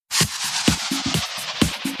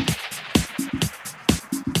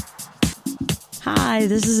Hi,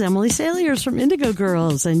 this is Emily Saliers from Indigo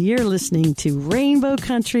Girls, and you're listening to Rainbow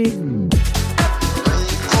Country.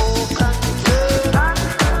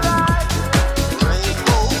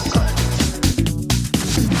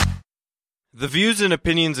 The views and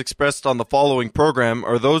opinions expressed on the following program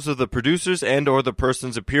are those of the producers and or the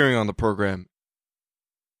persons appearing on the program.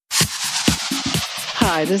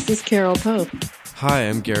 Hi, this is Carol Pope. Hi,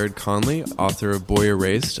 I'm Garrett Conley, author of Boy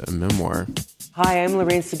Erased, a memoir. Hi, I'm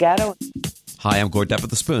Lorraine Segato. Hi, I'm Gord Depp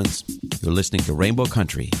of the Spoons. You're listening to Rainbow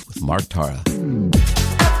Country with Mark Tara.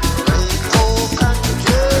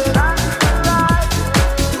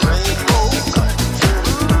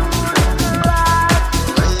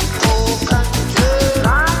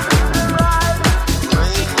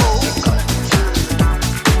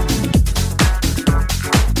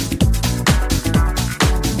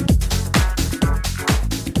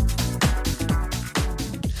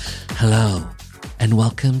 Hello, and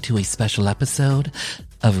welcome to a special episode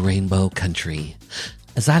of Rainbow Country.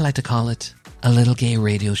 As I like to call it, a little gay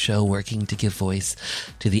radio show working to give voice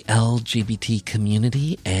to the LGBT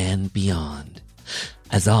community and beyond.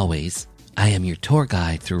 As always, I am your tour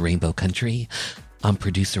guide through Rainbow Country. I'm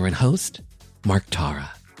producer and host, Mark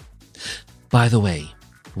Tara. By the way,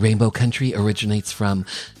 Rainbow Country originates from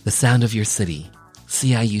the sound of your city,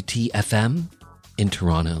 CIUT FM in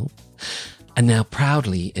Toronto, and now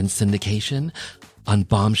proudly in syndication on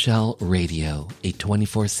Bombshell Radio, a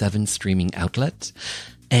 24/7 streaming outlet,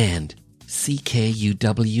 and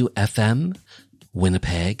CKUW-FM,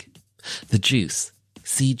 Winnipeg, The Juice,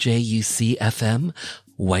 CJUC-FM,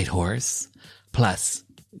 Whitehorse, plus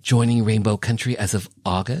joining Rainbow Country as of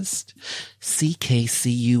August,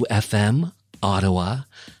 CKCU-FM, Ottawa,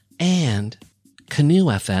 and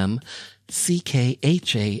Canoe-FM,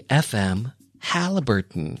 CKHA-FM,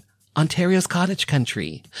 Haliburton, Ontario's cottage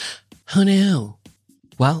country. Who knew?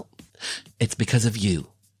 Well, it's because of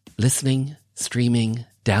you, listening, streaming,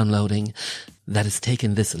 downloading, that has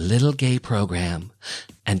taken this little gay program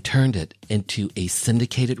and turned it into a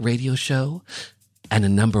syndicated radio show and a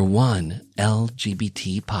 #1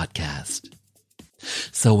 LGBT podcast.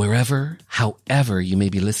 So wherever, however you may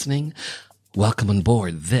be listening, welcome on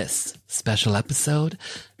board this special episode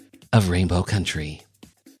of Rainbow Country.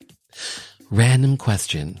 Random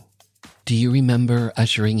question. Do you remember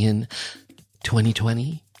ushering in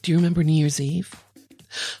 2020? Do you remember New Year's Eve?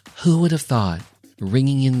 Who would have thought,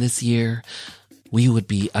 ringing in this year, we would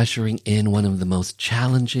be ushering in one of the most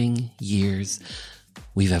challenging years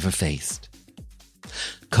we've ever faced?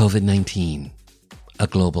 COVID-19, a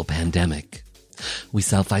global pandemic. We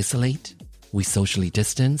self-isolate, we socially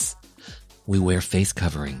distance, we wear face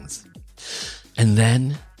coverings. And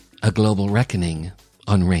then a global reckoning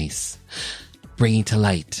on race, bringing to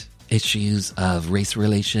light issues of race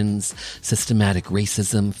relations, systematic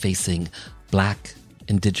racism facing Black,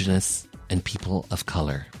 Indigenous, and people of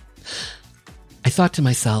color. I thought to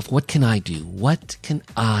myself, what can I do? What can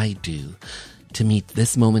I do to meet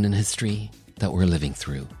this moment in history that we're living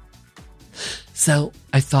through? So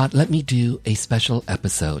I thought, let me do a special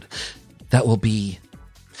episode that will be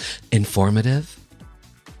informative,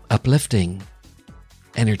 uplifting,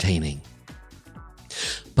 entertaining,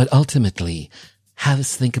 but ultimately have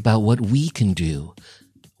us think about what we can do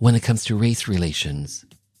when it comes to race relations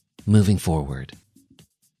moving forward.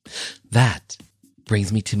 That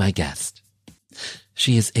brings me to my guest.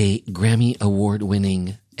 She is a Grammy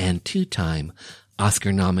Award-winning and 2-time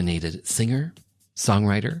Oscar-nominated singer,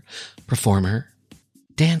 songwriter, performer,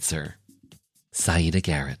 dancer, Siedah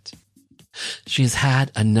Garrett. She has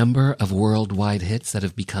had a number of worldwide hits that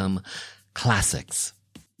have become classics,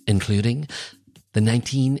 including the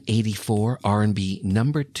 1984 R&B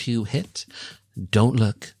 #2 hit, Don't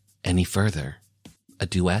Look Any Further, a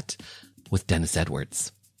duet with Dennis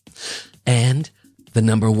Edwards, and the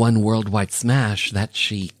 #1 worldwide smash that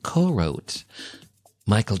she co-wrote,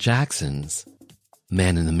 Michael Jackson's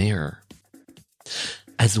Man in the Mirror,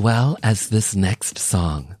 as well as this next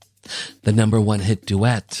song, the #1 hit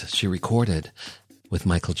duet she recorded with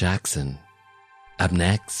Michael Jackson. Up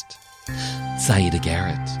next, Siedah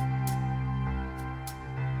Garrett.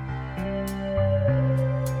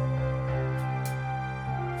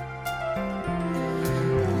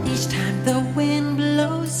 Each time the wind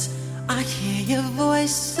blows, I hear your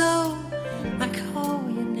voice, so I call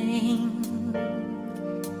your name.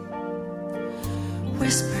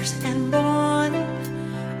 Whispers and warning,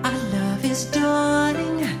 our love is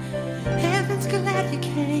dawning. Heaven's glad you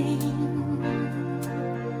came.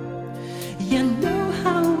 You know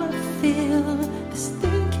how I feel, this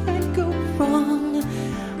thing can't go wrong.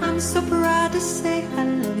 I'm so proud to say I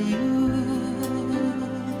love you.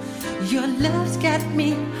 Your love's got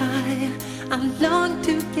me high, I long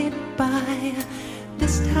to get by.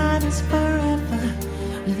 This time is forever.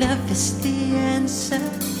 Love is the answer.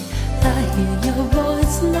 I hear your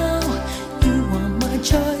voice now. You are my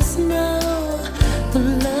choice now. The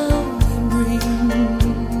love we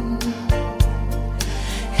bring.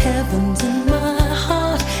 Heaven's in my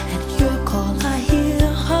heart. At your call I hear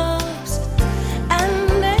harps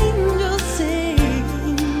and angels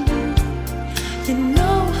sing. You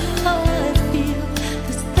know how I feel.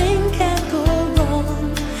 This thing can't go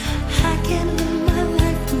wrong. I can't live my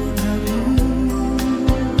life without you.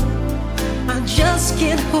 I just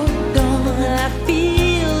can't hold on. I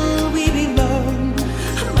feel we belong.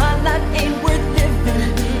 My life ain't worth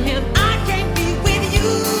living, and I can't be with you.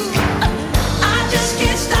 I just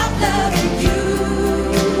can't stop loving you.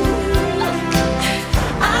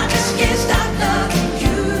 I just can't stop loving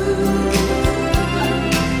you.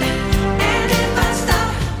 And if I stop,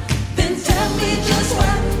 then tell me just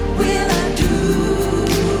what will I do?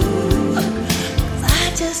 'Cause I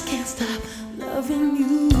just can't stop loving you.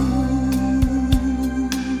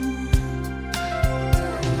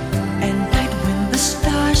 At night when the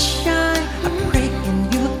stars shine, I pray in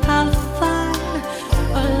you I'll find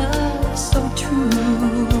a love so true.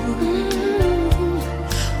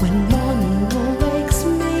 When morning awakes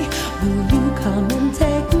me, will you come and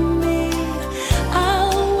take me?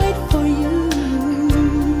 I'll wait for you.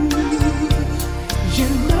 You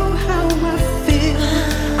know how I feel.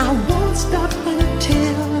 I won't stop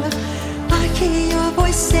until I hear your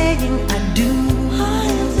voice saying I do.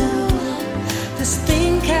 This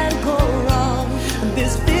thing can't go wrong.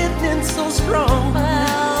 This feeling so strong.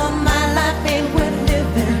 Oh, my life ain't worth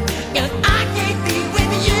living, and I can't be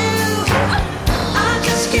with you. I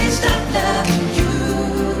just can't stop loving you.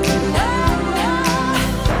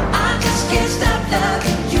 I just can't stop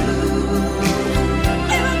loving you.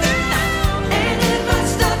 And if I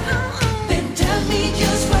stop, then tell me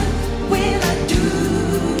just what will I do?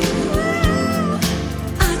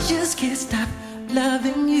 I just can't stop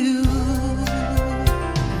loving you.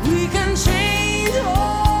 We can change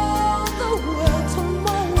all the world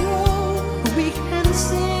tomorrow. We can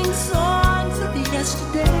sing songs of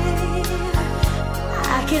yesterday.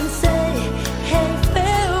 I can say, hey,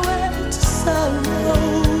 farewell to sorrow.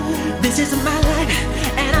 This is my life,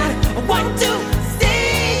 and I want to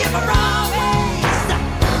see you for always.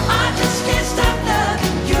 I just can't stop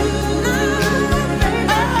loving you.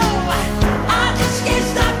 Oh, I just can't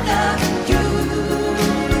stop loving you.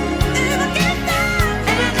 If I can't stop,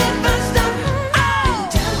 and if I stop, then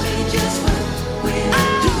tell me just what will I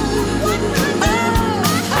do?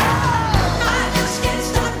 I just can't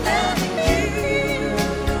stop loving you.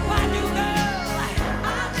 I do, girl.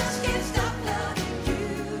 I just can't stop loving you.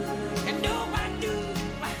 And no, I do.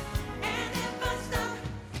 And if I stop,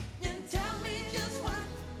 then tell me just what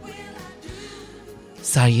will I do?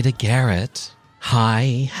 Saida Garrett,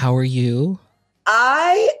 hi, how are you?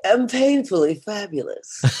 I am painfully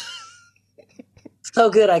fabulous. So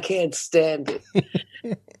good I can't stand it.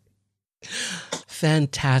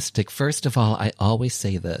 Fantastic. First of all, I always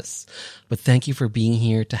say this, but thank you for being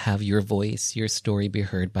here to have your voice, your story be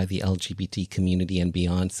heard by the LGBT community and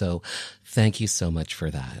beyond. So thank you so much for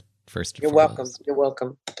that. First and You're welcome. foremost. You're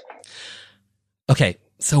welcome. Okay,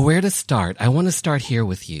 so where to start? I want to start here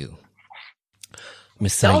with you,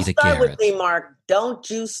 Miss Don't Saida start Garrett. with me, Mark. Don't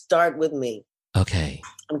you start with me. Okay,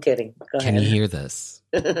 I'm kidding. Go can you ahead. hear this?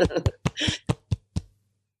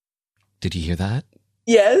 Did you hear that?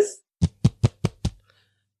 Yes?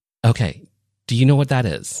 Okay, do you know what that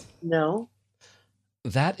is? No?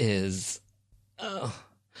 That is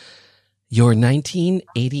your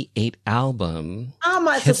 1988 album. How am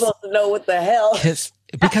I Kiss- supposed to know what the hell?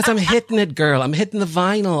 Because I'm hitting it, girl. I'm hitting the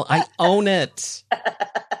vinyl. I own it.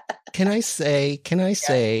 Can I say,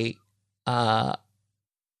 I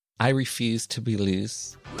refuse to be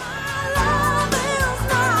loose?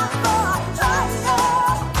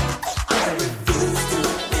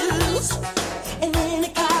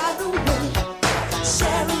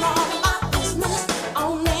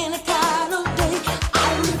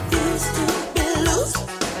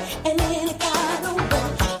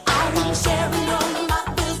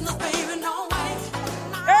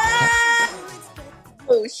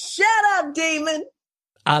 Oh, shut up, demon.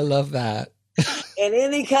 I love that. In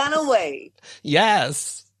any kind of way.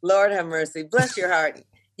 Yes. Lord have mercy. Bless your heart.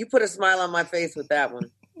 You put a smile on my face with that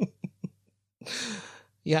one.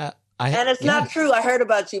 Yeah. And it's not true. I heard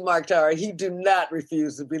about you, Mark Tara. You do not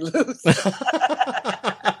refuse to be loose.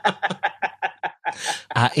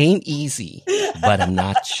 I ain't easy, but I'm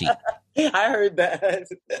not cheap. I heard that.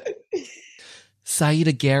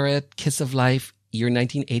 Saida Garrett, Kiss of Life, your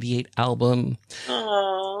 1988 album.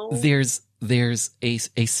 Oh. There's there's a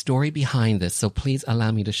story behind this, so please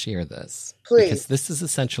allow me to share this. Please. Because this is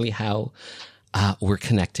essentially how we're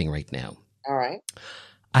connecting right now. All right.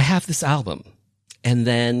 I have this album, and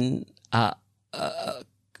then a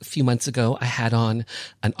few months ago, I had on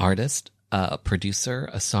an artist, a producer,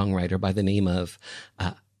 a songwriter by the name of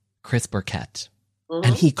Chris Burkett. Mm-hmm.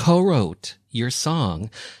 And he co-wrote your song,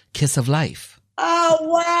 Kiss of Life. Oh,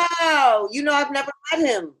 wow. I've never met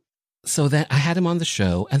him. So then I had him on the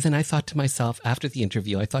show, and then I thought to myself, after the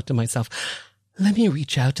interview, let me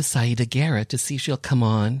reach out to Saida Garrett to see if she'll come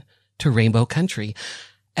on to Rainbow Country.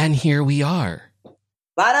 And here we are.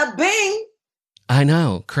 Bada bing. I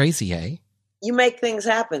know. Crazy, eh? You make things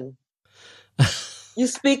happen. You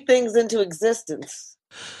speak things into existence.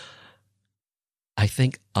 I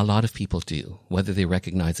think a lot of people do, whether they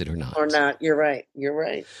recognize it or not. Or not. You're right. You're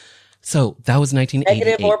right. So that was 1988.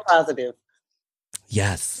 Negative or positive.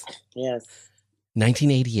 Yes. Yes.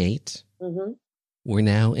 1988. Mm-hmm. We're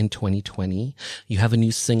now in 2020. You have a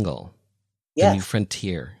new single. Yes. The New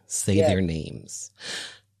Frontier. Say Yes. Their Names.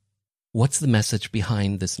 What's the message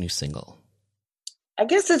behind this new single? I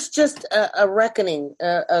guess it's just a reckoning,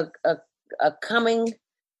 a coming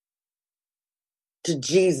to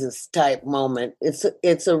Jesus type moment.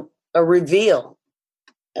 It's a reveal,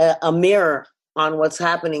 a mirror on what's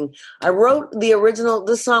happening. I wrote the original.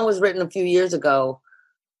 This song was written a few years ago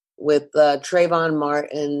with Trayvon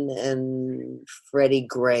Martin and Freddie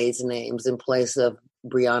Gray's names in place of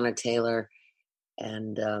Breonna Taylor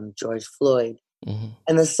and George Floyd. Mm-hmm.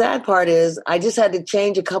 And the sad part is I just had to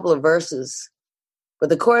change a couple of verses. But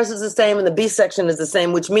the chorus is the same and the B section is the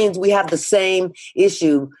same, which means we have the same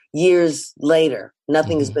issue years later.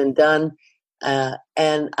 Nothing has been done.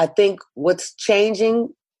 And I think what's changing,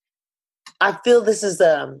 I feel this is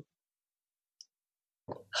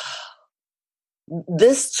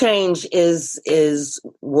this change is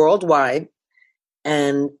worldwide,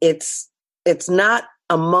 and it's not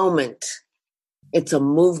a moment, it's a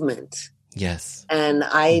movement. Yes. And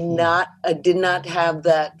I did not have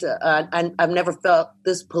that. I've never felt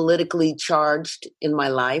this politically charged in my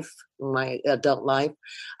life, in my adult life.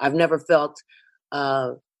 I've never felt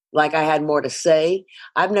like I had more to say.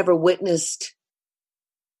 I've never witnessed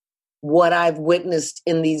what I've witnessed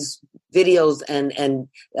in these videos and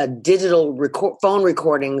digital phone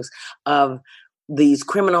recordings of these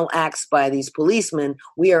criminal acts by these policemen.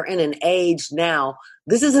 We are in an age now.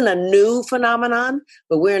 This isn't a new phenomenon,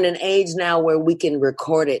 but we're in an age now where we can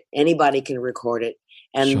record it. Anybody can record it.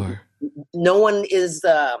 And Sure. No one is,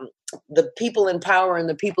 the people in power and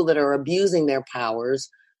the people that are abusing their powers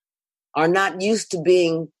are not used to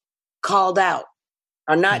being called out,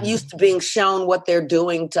 are not used to being shown what they're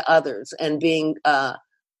doing to others and being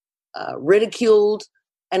ridiculed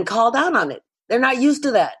and called out on it. They're not used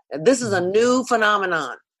to that. This is a new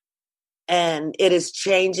phenomenon. And it is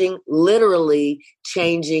changing, literally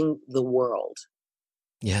changing the world.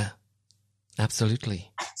 Yeah, absolutely.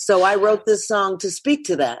 So I wrote this song to speak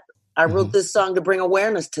to that. I wrote this song to bring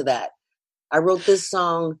awareness to that. I wrote this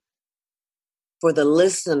song for the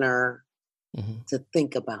listener to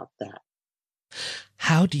think about that.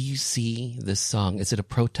 How do you see this song? Is it a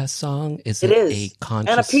protest song? Is it is. a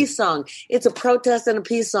conscious... And a peace song. It's a protest and a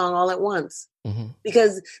peace song all at once. Mm-hmm.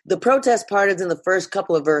 Because the protest part is in the first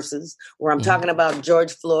couple of verses where I'm talking about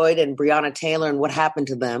George Floyd and Breonna Taylor and what happened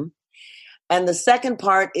to them. And the second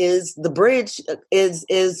part is the bridge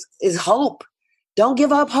is hope. Don't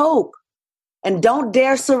give up hope and don't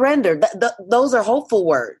dare surrender. Those are hopeful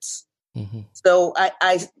words. Mm-hmm. So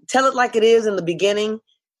I tell it like it is in the beginning,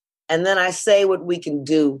 and then I say what we can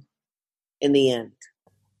do in the end.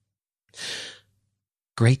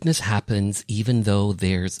 Greatness happens even though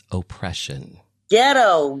there's oppression.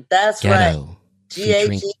 Ghetto, that's Ghetto, right.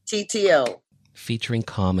 G-A-G-T-T-O. Featuring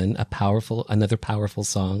Common, another powerful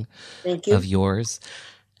song Thank you. of yours.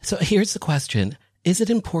 So here's the question. Is it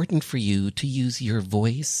important for you to use your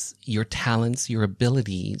voice, your talents, your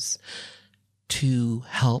abilities to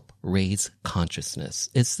help raise consciousness?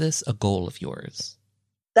 Is this a goal of yours?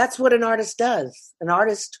 That's what an artist does. An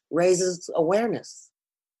artist raises awareness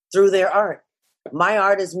through their art. My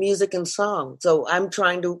art is music and song. So I'm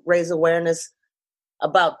trying to raise awareness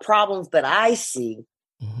about problems that I see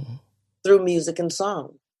through music and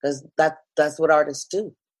song, because that's what artists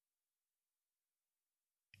do.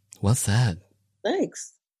 Well said.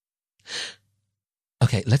 Thanks.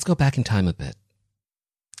 Okay, let's go back in time a bit.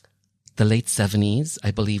 The late 70s, I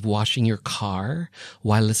believe, washing your car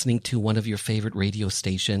while listening to one of your favorite radio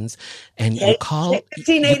stations. And you call...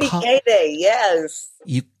 1580 Day, yes.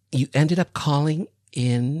 You ended up calling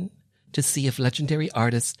in to see if legendary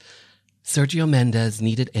artist Sergio Mendes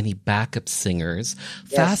needed any backup singers.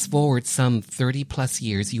 Yes. Fast forward some 30 plus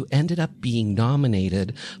years, you ended up being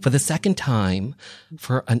nominated for the second time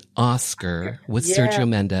for an Oscar with Yeah. Sergio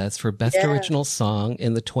Mendes for Best Yeah. Original Song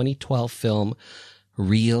in the 2012 film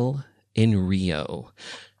Real in Rio.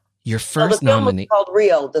 Your first the film was nomination. called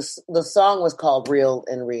Rio. The song was called Real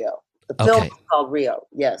in Rio. The film Okay. was called Rio.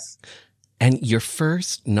 Yes. And your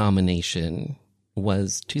first nomination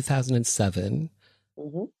was 2007.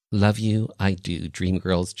 Mm-hmm. Love You, I Do,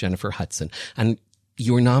 Dreamgirls, Jennifer Hudson. And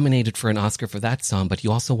you were nominated for an Oscar for that song, but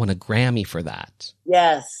you also won a Grammy for that.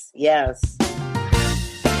 Yes. Yes.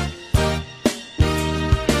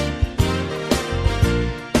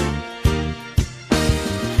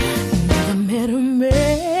 Never met a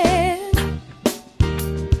man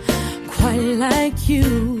quite like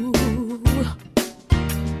you,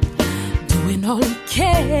 doing all he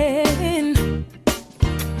can,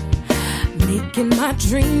 making my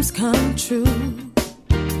dreams come true.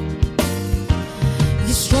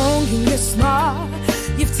 You're strong and you're smart,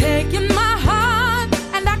 you've taken my heart,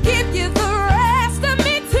 and I give you the rest of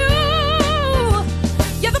me too.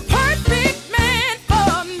 You're the perfect man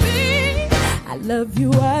for me. I love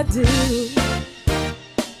you, I do.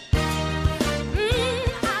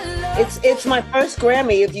 It's my first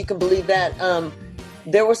Grammy, if you can believe that.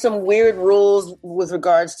 There were some weird rules with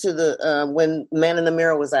regards to the when Man in the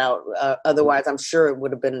Mirror was out. Otherwise, I'm sure it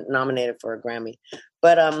would have been nominated for a Grammy.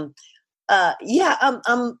 But I've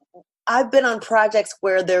been on projects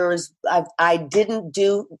where I didn't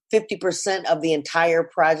do 50% of the entire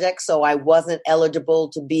project, so I wasn't eligible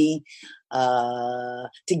to be to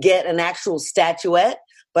get an actual statuette.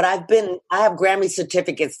 But I have Grammy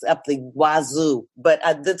certificates up the wazoo. But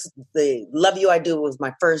the Love You I Do was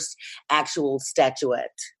my first actual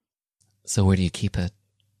statuette. So where do you keep it?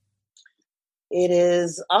 It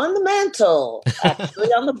is on the mantle,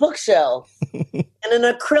 actually on the bookshelf, in an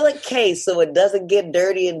acrylic case so it doesn't get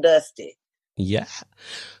dirty and dusty. Yeah.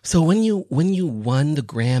 So when you won the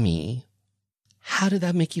Grammy, how did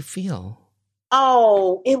that make you feel?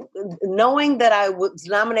 Oh, knowing that I was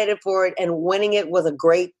nominated for it and winning it was a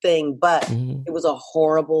great thing, but it was a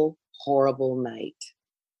horrible, horrible night.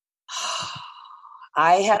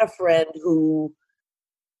 I had a friend who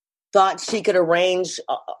thought she could arrange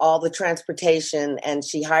all the transportation, and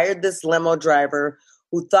she hired this limo driver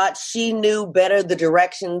who thought she knew better the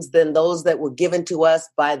directions than those that were given to us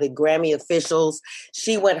by the Grammy officials.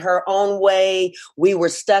 She went her own way. We were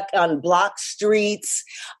stuck on block streets.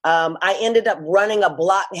 I ended up running a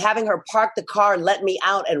block, having her park the car, let me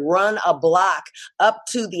out and run a block up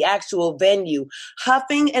to the actual venue,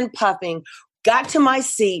 huffing and puffing, got to my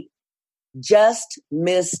seat, just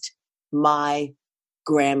missed my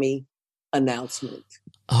Grammy announcement.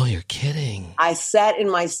 Oh, you're kidding. I sat in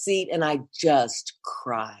my seat and I just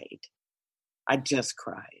cried.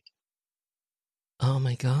 Oh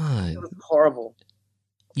my God. It was horrible.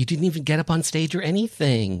 You didn't even get up on stage or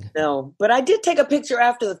anything. No, but I did take a picture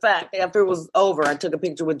after the fact. After it was over, I took a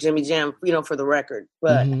picture with Jimmy Jam, for the record.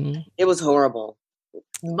 But it was horrible.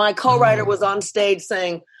 My co-writer was on stage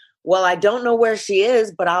saying, well, I don't know where she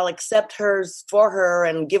is, but I'll accept hers for her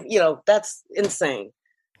and give, that's insane.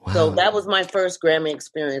 Wow. So that was my first Grammy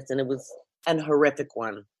experience, and it was an horrific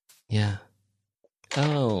one. Yeah.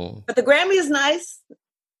 Oh. But the Grammy is nice,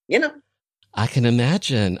 I can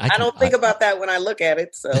imagine. I don't think about that when I look at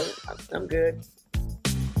it, so I'm good.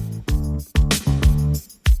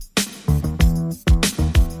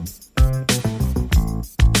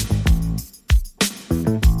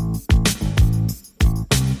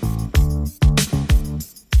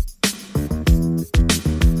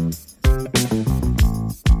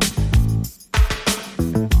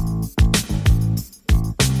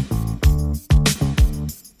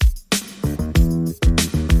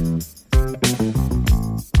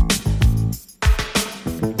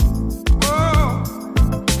 Whoa.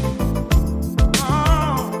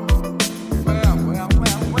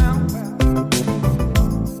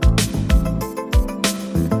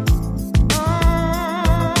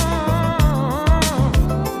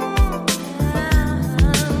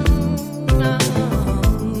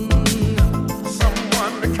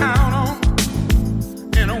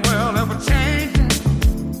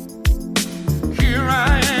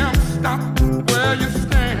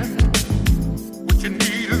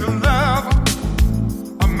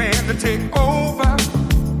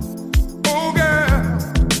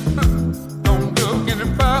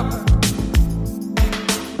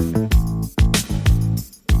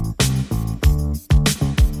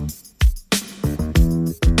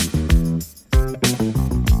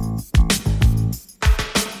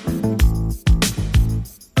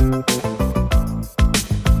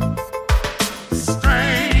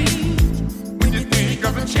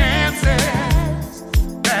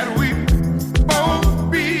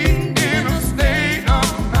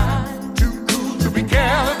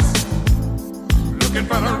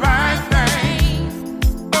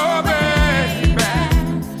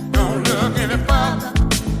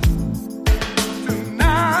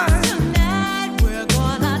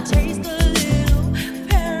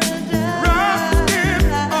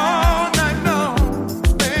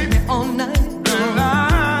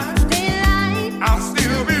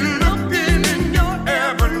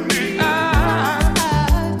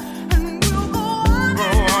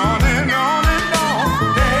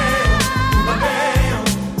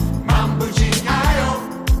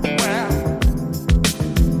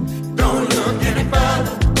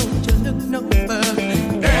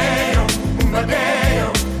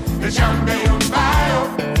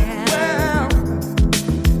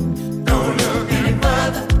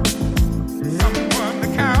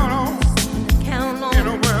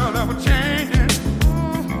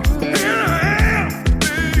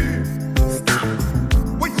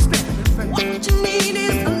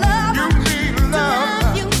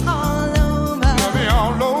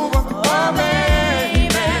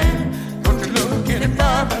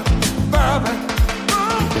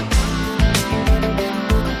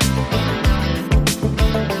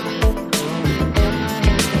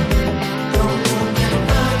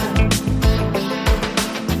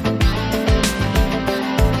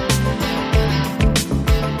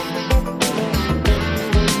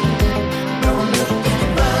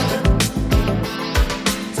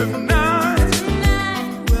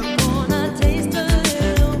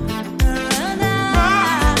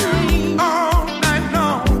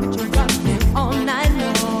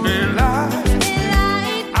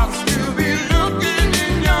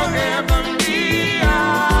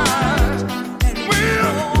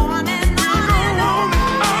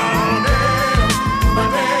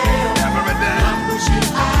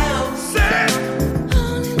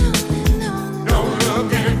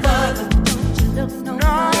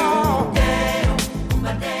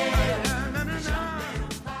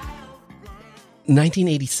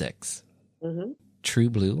 1986. Mm-hmm. True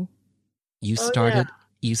Blue. You started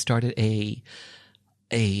a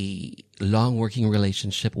long working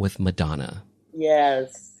relationship with Madonna.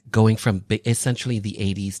 Yes. Going from essentially the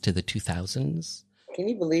 80s to the 2000s. Can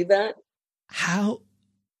you believe that? How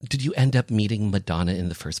did you end up meeting Madonna in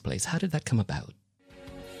the first place? How did that come about?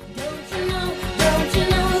 Don't you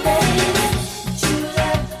know, baby? True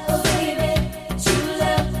love, oh baby. True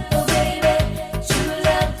love, oh baby. True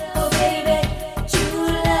love, oh baby. True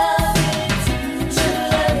love, true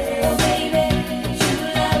love, oh baby. True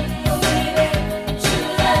love, oh baby. True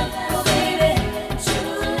love, oh baby.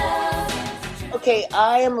 True love. Okay,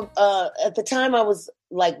 I am, at the time I was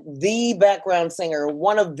like the background singer,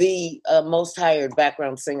 one of the most hired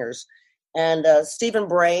background singers. And Stephen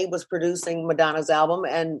Bray was producing Madonna's album,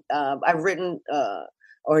 and I've written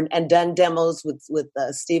and done demos with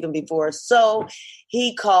Stephen before. So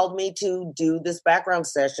he called me to do this background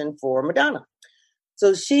session for Madonna.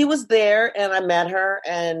 So she was there, and I met her,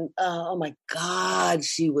 and oh my God,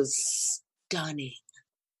 she was stunning.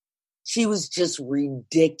 She was just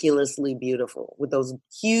ridiculously beautiful with those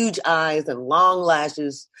huge eyes and long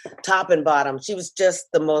lashes, top and bottom. She was just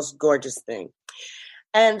the most gorgeous thing.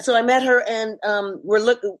 And so I met her, and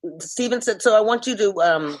Stephen said, so I want you to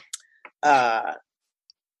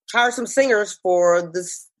hire some singers for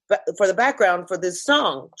the background for this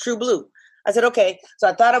song, True Blue. I said, okay. So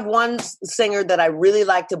I thought of one singer that I really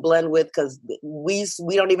like to blend with, because we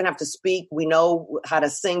don't even have to speak. We know how to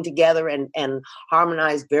sing together and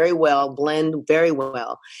harmonize very well, blend very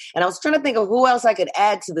well. And I was trying to think of who else I could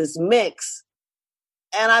add to this mix.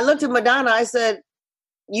 And I looked at Madonna. I said,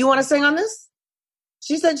 you want to sing on this?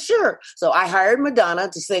 She said, sure. So I hired Madonna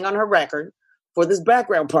to sing on her record for this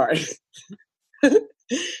background part.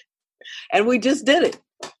 And we just did it.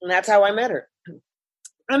 And that's how I met her.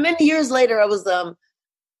 And many years later, I was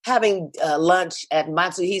having lunch at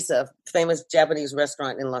Matsuhisa, famous Japanese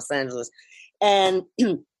restaurant in Los Angeles. And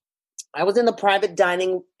I was in the private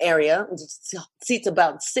dining area, seats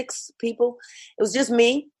about 6 people. It was just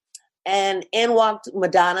me. And in walked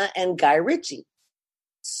Madonna and Guy Ritchie.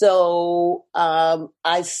 So Madonna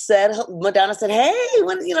said, hey,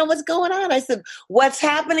 what's going on? I said, what's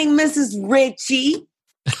happening, Mrs. Ritchie?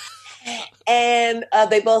 And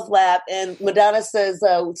they both laughed. And Madonna says,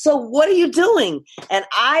 so what are you doing? And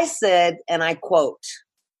I said, and I quote,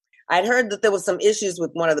 I'd heard that there was some issues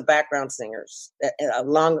with one of the background singers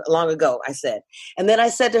long ago, I said. And then I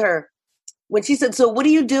said to her, when she said, so what are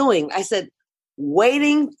you doing? I said,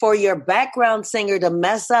 waiting for your background singer to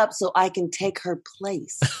mess up so I can take her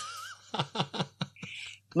place.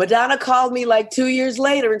 Madonna called me like 2 years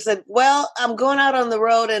later and said, well, I'm going out on the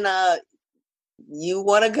road, and you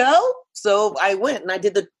want to go? So I went, and I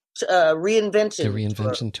did the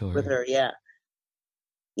reinvention tour with her. Yeah.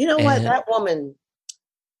 You know what? That woman,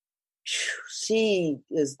 she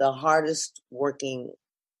is the hardest working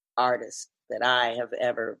artist that I have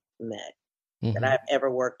ever met. Mm-hmm. That I've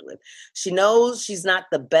ever worked with. She knows she's not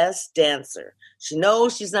the best dancer. She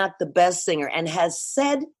knows she's not the best singer, and has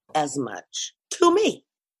said as much to me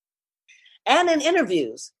and in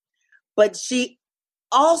interviews. But she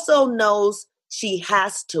also knows she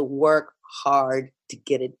has to work hard to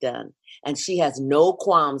get it done. And she has no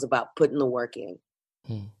qualms about putting the work in.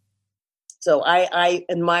 So I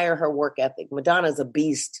admire her work ethic. Madonna's a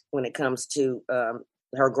beast when it comes to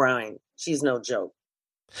her grind. She's no joke.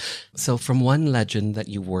 So from one legend that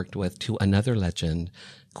you worked with to another legend,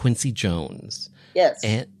 Quincy Jones. Yes.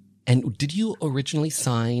 And did you originally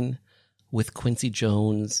sign with Quincy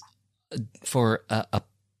Jones for a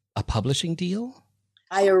publishing deal?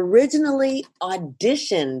 I originally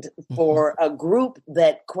auditioned for a group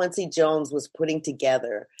that Quincy Jones was putting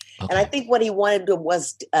together. Okay. And I think what he wanted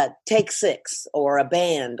was Take Six, or a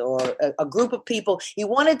band, or a group of people. He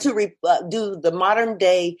wanted to do the modern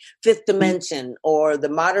day Fifth Dimension, or the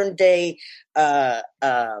modern day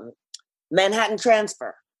Manhattan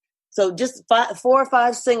Transfer. So just 4 or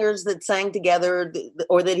 5 singers that sang together,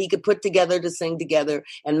 or that he could put together to sing together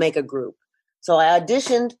and make a group. So I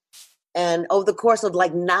auditioned. And over the course of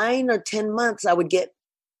like 9 or 10 months, I would get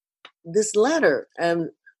this letter. And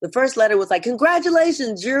the first letter was like,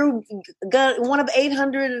 congratulations, you're one of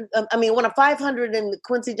 500 in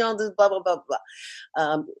Quincy Jones's blah, blah, blah,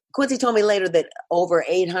 blah. Quincy told me later that over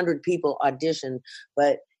 800 people auditioned,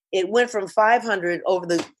 but it went from 500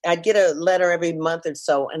 I'd get a letter every month or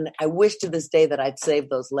so. And I wish to this day that I'd saved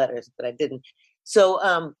those letters, but I didn't.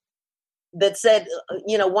 So, that said,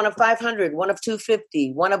 one of 500, one of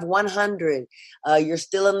 250, one of 100, you're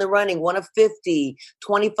still in the running, one of 50,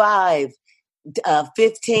 25,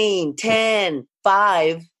 15, 10,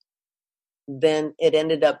 5. Then it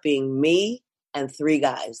ended up being me and 3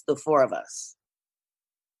 guys, the 4 of us.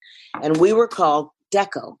 And we were called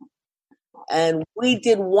Deco. And we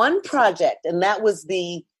did one project, and that was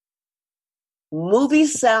the movie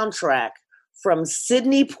soundtrack from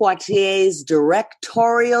Sidney Poitier's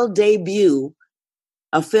directorial debut,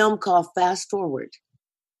 a film called Fast Forward.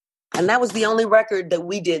 And that was the only record that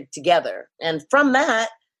we did together. And from that,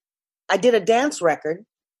 I did a dance record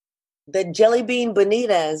that Jelly Bean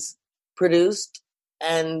Benitez produced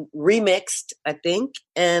and remixed, I think.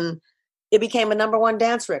 And it became a #1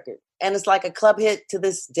 dance record. And it's like a club hit to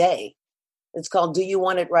this day. It's called Do You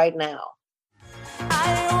Want It Right Now?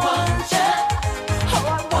 I want you, oh,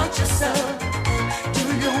 I want you so. Do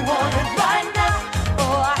you want it right now?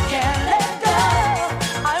 Oh, I can't let go.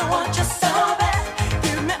 I want you so bad.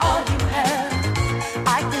 Give me all you have.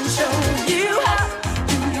 I can show you how.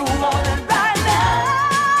 Do you want it right now?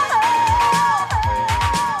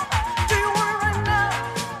 Do you want it right now?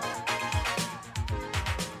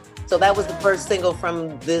 So that was the first single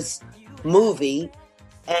from this movie.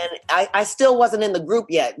 And I still wasn't in the group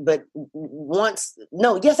yet, but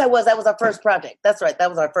yes, I was. That was our first project. That's right. That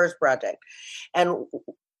was our first project. And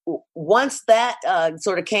once that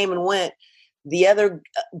sort of came and went, the other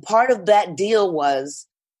part of that deal was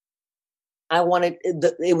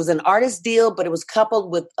it was an artist deal, but it was coupled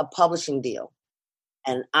with a publishing deal.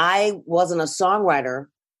 And I wasn't a songwriter.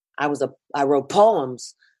 I wrote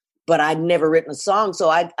poems, but I'd never written a song. So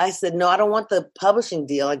I said, no, I don't want the publishing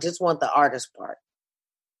deal. I just want the artist part.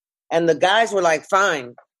 And the guys were like,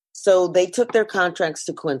 fine. So they took their contracts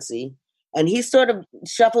to Quincy, and he sort of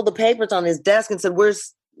shuffled the papers on his desk and said,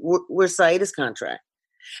 where's Saida's contract?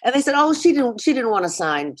 And they said, oh, she didn't want to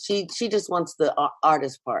sign. She just wants the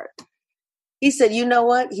artist part. He said, you know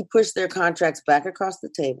what? He pushed their contracts back across the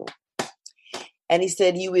table. And he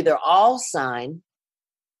said, you either all sign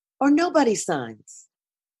or nobody signs.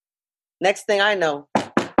 Next thing I know,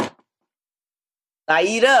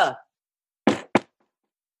 Saida,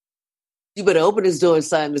 you better open this door and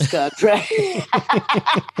sign this contract.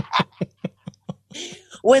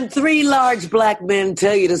 When 3 large black men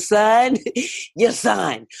tell you to sign, you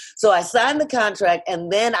sign. So I signed the contract, and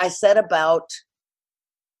then I set about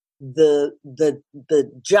the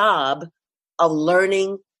job of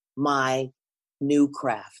learning my new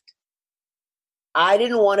craft. I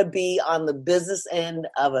didn't want to be on the business end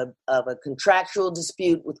of a contractual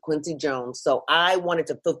dispute with Quincy Jones. So I wanted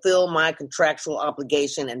to fulfill my contractual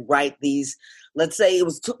obligation and write these, let's say it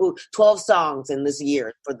was 12 songs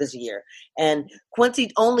for this year. And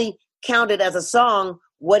Quincy only counted as a song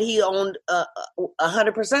what he owned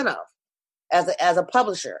 100% of as a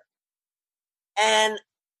publisher. And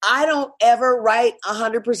I don't ever write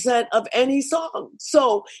 100% of any song.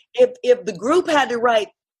 So if the group had to write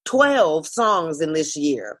 12 songs in this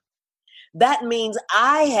year, that means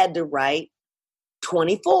I had to write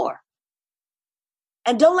 24.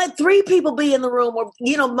 And don't let 3 people be in the room, or,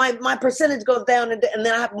 my percentage goes down, and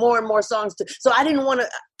then I have more and more songs to. So I didn't want to,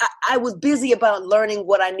 I was busy about learning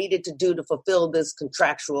what I needed to do to fulfill this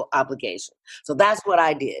contractual obligation. So that's what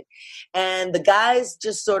I did. And the guys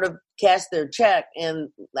just sort of cashed their check. And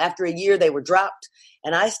after a year, they were dropped.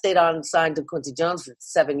 And I stayed on, signed to Quincy Jones for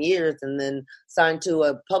 7 years, and then signed to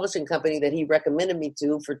a publishing company that he recommended me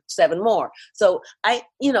to for 7 more. So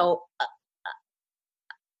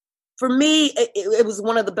for me, it was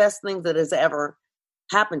one of the best things that has ever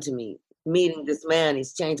happened to me, meeting this man.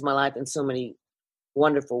 He's changed my life in so many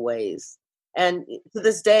wonderful ways. And to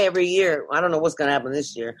this day, every year, I don't know what's going to happen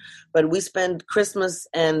this year, but we spend Christmas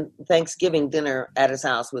and Thanksgiving dinner at his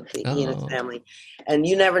house with he and his family. And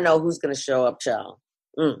you never know who's going to show up, child.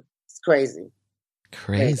 It's crazy.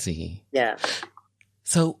 Crazy. Yeah.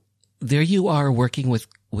 So there you are working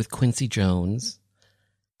with Quincy Jones.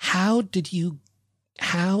 How did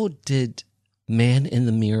Man in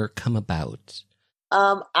the Mirror come about?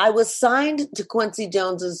 I was signed to Quincy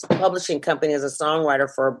Jones's publishing company as a songwriter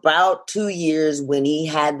for about 2 years when he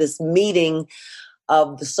had this meeting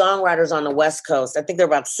of the songwriters on the West Coast. I think there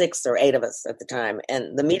were about 6 or 8 of us at the time.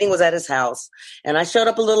 And the meeting was at his house. And I showed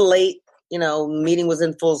up a little late. Meeting was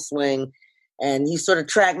in full swing. And he sort of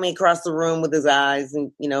tracked me across the room with his eyes.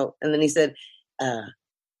 And, and then he said,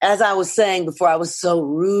 as I was saying before, I was so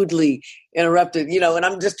rudely interrupted, and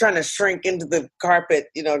I'm just trying to shrink into the carpet,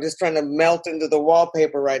 just trying to melt into the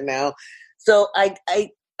wallpaper right now. So I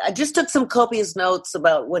just took some copious notes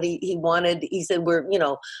about what he wanted. He said, we're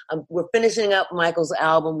finishing up Michael's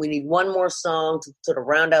album. We need one more song to sort of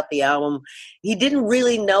round out the album. He didn't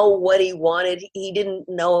really know what he wanted. He didn't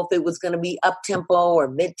know if it was going to be up-tempo or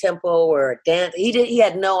mid-tempo or a dance. He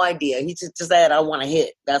had no idea. He just said, I want a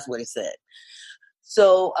hit. That's what he said.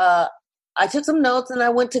 So I took some notes and I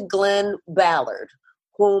went to Glenn Ballard,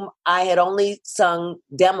 whom I had only sung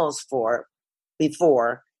demos for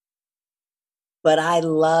before, but I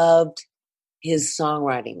loved his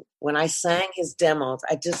songwriting. When I sang his demos,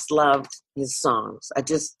 I just loved his songs. I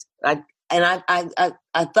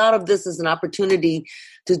thought of this as an opportunity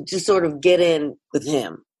to just sort of get in with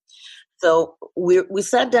him. So we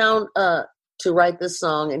sat down to write this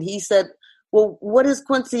song, and he said, "Well, what does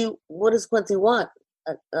Quincy want?"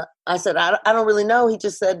 I said, I don't really know. He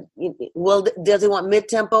just said, "Well, does he want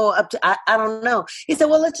mid-tempo up to?" I don't know. He said,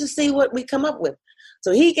 "Well, let's just see what we come up with."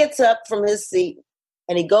 So he gets up from his seat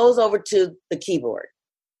and he goes over to the keyboard.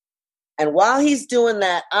 And while he's doing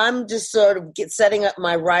that, I'm just sort of setting up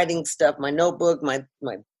my writing stuff, my notebook, my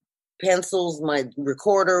pencils, my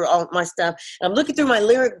recorder, all my stuff. And I'm looking through my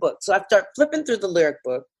lyric book. So I start flipping through the lyric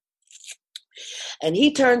book. And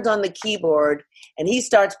he turns on the keyboard and he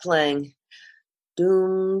starts playing.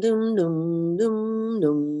 Doom, doom, doom, doom,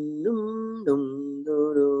 doom, doom, doom,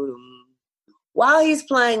 doom, doom. While he's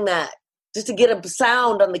playing that, just to get a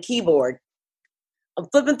sound on the keyboard, I'm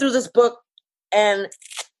flipping through this book, and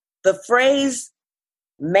the phrase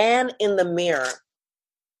 "man in the mirror"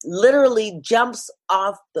 literally jumps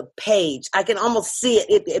off the page. I can almost see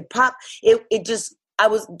it. It popped. I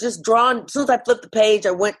was just drawn. As soon as I flipped the page,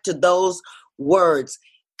 I went to those words.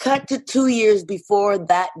 Cut to 2 years before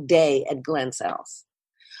that day at Glenn's house.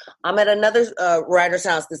 I'm at another writer's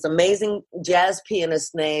house, this amazing jazz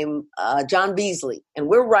pianist named John Beasley. And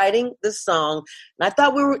we're writing this song. And I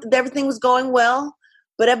thought everything was going well.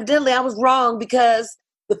 But evidently I was wrong, because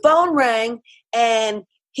the phone rang and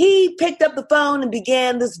he picked up the phone and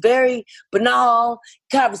began this very banal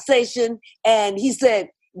conversation. And he said,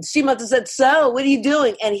 she must have said, "So, what are you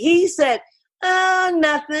doing?" And he said,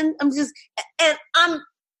 "Nothing. And I'm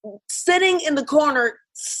sitting in the corner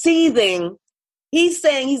seething. He's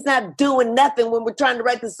saying he's not doing nothing when we're trying to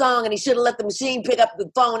write the song, and he should have let the machine pick up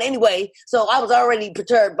the phone anyway. So I was already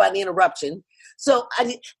perturbed by the interruption. So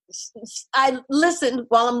I listened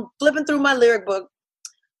while I'm flipping through my lyric book.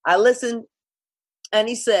 I listened, and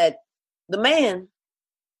he said, "The man?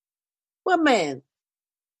 What man?"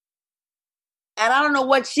 And I don't know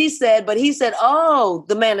what she said, but he said, "Oh,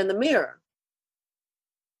 the man in the mirror."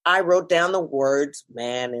 I wrote down the words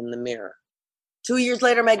 "man in the mirror." 2 years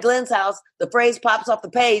later, I'm at Glenn's house. The phrase pops off the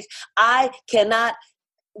page. I cannot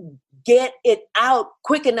get it out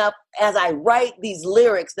quick enough as I write these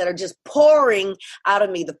lyrics that are just pouring out of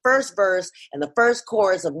me. The first verse and the first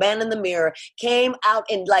chorus of "Man in the Mirror" came out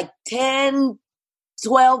in like 10,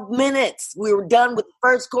 12 minutes. We were done with the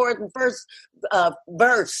first chorus and first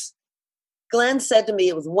verse. Glenn said to me,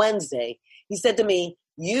 it was Wednesday, he said to me,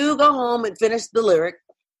 "You go home and finish the lyric.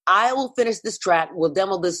 I will finish this track. We'll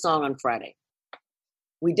demo this song on Friday."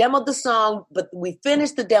 We demoed the song, but we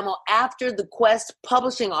finished the demo after the Quest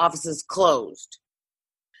publishing offices closed.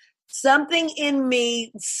 Something in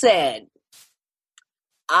me said,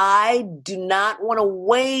 I do not want to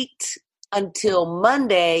wait until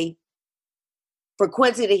Monday for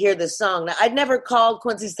Quincy to hear this song. Now, I'd never called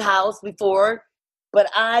Quincy's house before, but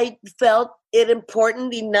I felt it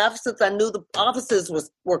important enough, since I knew the offices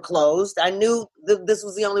were closed. I knew this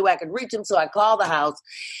was the only way I could reach him, so I called the house.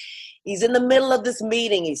 He's in the middle of this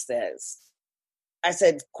meeting, he says. I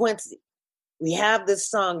said, "Quincy, we have this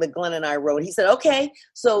song that Glenn and I wrote." He said, "Okay,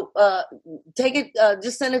 so take it,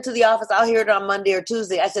 just send it to the office. I'll hear it on Monday or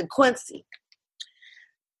Tuesday." I said, "Quincy,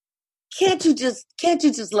 can't you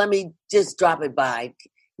just let me just drop it by?"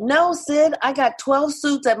 "No, Sid, I got 12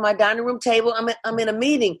 suits at my dining room table. I'm in a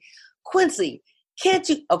meeting." "Quincy, can't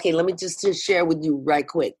you?" Okay, let me just share with you right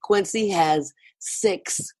quick. Quincy has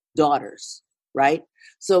 6 daughters, right?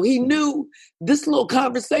 So he knew this little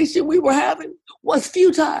conversation we were having was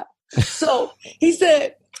futile. So he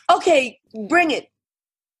said, "Okay, bring it."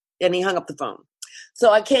 And he hung up the phone.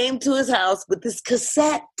 So I came to his house with this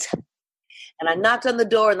cassette. And I knocked on the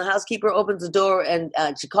door, and the housekeeper opens the door, and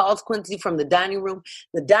she calls Quincy from the dining room.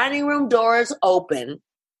 The dining room doors open,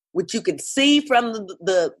 which you could see from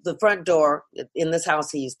the front door in this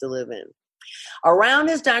house he used to live in. Around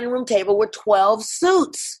his dining room table were 12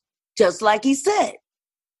 suits, just like he said.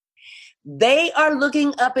 They are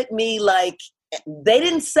looking up at me like, they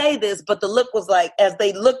didn't say this, but the look was like, as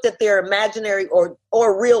they looked at their imaginary or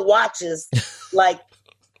real watches, like,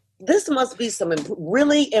 this must be some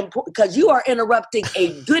really important, because you are interrupting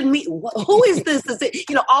a good meeting. Who is this?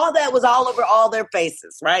 All that was all over all their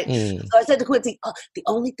faces, right? So I said to Quincy, the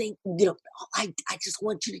only thing, I just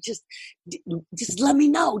want you to just let me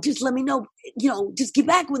know. Just let me know, just get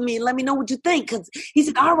back with me and let me know what you think. Because he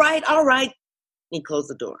said, all right. He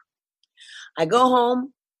closed the door. I go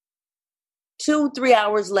home 2-3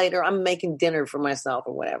 hours later, I'm making dinner for myself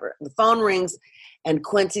or whatever. The phone rings and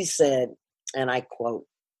Quincy said, and I quote,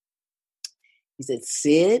 he said,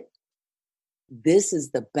 "Sid, this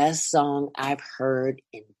is the best song I've heard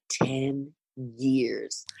in 10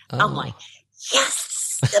 years." Oh. I'm like,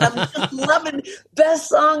 yes! And I'm just loving best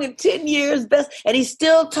song in 10 years, best. And he's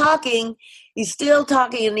still talking.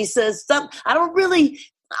 And he says,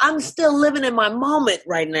 I'm still living in my moment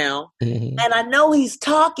right now. Mhm. And I know he's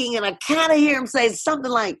talking and I kind of hear him say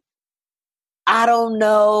something like, "I don't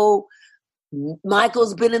know.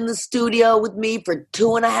 Michael's been in the studio with me for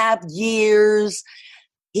 2.5 years.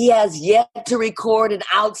 He has yet to record an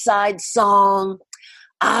outside song.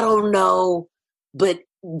 I don't know. But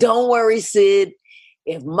don't worry, Sid.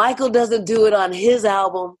 If Michael doesn't do it on his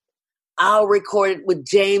album, I'll record it with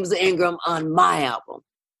James Ingram on my album."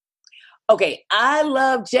 Okay, I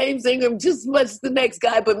love James Ingram just as much as the next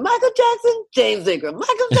guy, but Michael Jackson, James Ingram.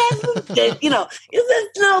 Michael Jackson, there's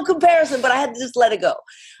no comparison, but I had to just let it go.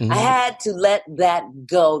 Mhm. I had to let that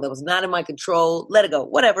go. That was not in my control. Let it go,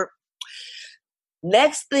 whatever.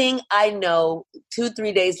 Next thing I know,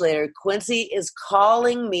 2-3 days later, Quincy is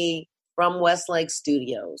calling me from Westlake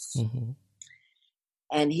Studios. Mhm.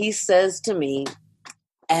 And he says to me,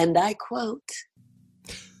 and I quote,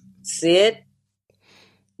 "Sid,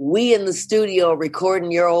 we in the studio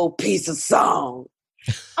recording your old piece of song."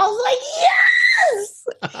 I was like, yes!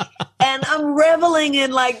 And I'm reveling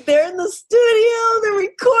in, like, they're in the studio, they're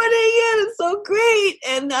recording it, it's so great.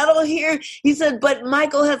 And I don't hear, he said, but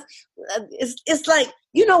Michael has, it's like,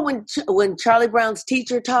 you know when Charlie Brown's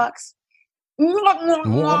teacher talks?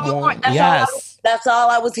 Yes. That's all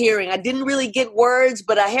I was hearing. I didn't really get words,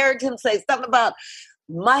 but I heard him say something about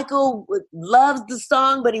Michael loves the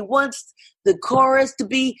song, but he wants the chorus to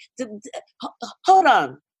be, hold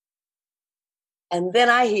on. And then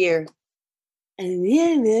I hear, and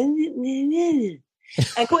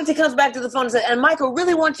Quincy comes back to the phone and says, and Michael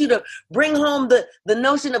really wants you to bring home the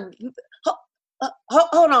notion of,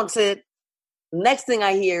 hold on, Sid. Next thing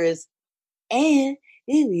I hear is, and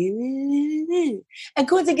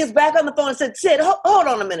Quincy gets back on the phone and said, "Sid, hold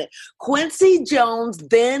on a minute." Quincy Jones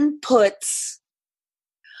then puts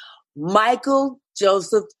Michael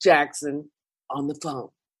Joseph Jackson on the phone.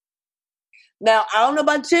 Now, I don't know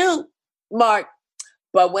about you, Mark,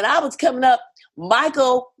 but when I was coming up,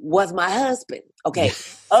 Michael was my husband. Okay,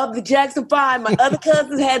 of the Jackson 5, my other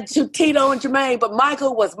cousins had Tito and Jermaine, but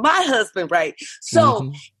Michael was my husband, right?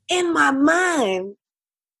 So in my mind,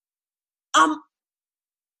 I'm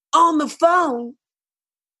on the phone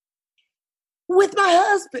with my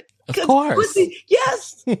husband. Of course.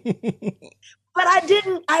 Yes. But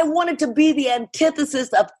I wanted to be the antithesis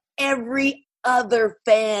of every other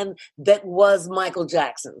fan that was Michael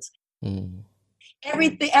Jackson's. Mm. Every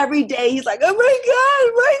day he's like, "Oh my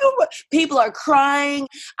God, Michael!" People are crying.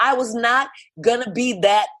 I was not gonna be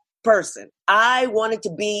that person. I wanted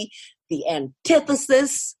to be the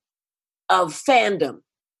antithesis of fandom.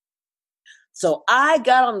 So I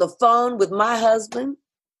got on the phone with my husband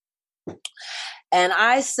and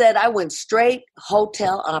I said, I went straight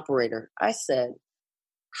hotel operator. I said,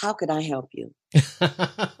 "How can I help you?"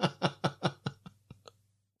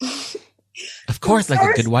 Of course, like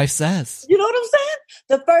a good wife says. You know what I'm saying?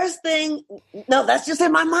 The first thing, no, that's just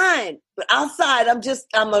in my mind. But outside, I'm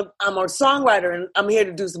a songwriter and I'm here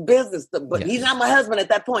to do some business. But he's not my husband at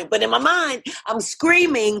that point. But in my mind, I'm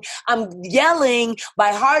screaming, I'm yelling,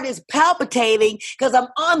 my heart is palpitating because I'm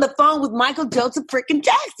on the phone with Michael Joseph freaking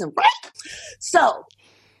Jackson, right? So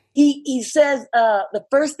he says, the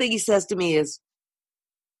first thing he says to me is,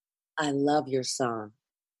 "I love your song."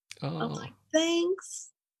 Oh. I'm like, thanks.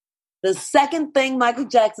 The second thing Michael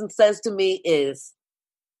Jackson says to me is,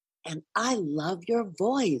 "And I love your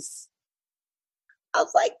voice." I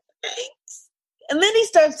was like, thanks. And then he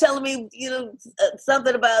starts telling me,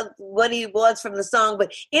 something about what he wants from the song.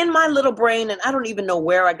 But in my little brain, and I don't even know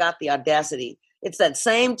where I got the audacity, it's that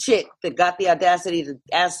same chick that got the audacity to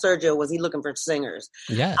ask Sergio, was he looking for singers?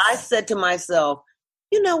 Yes. I said to myself,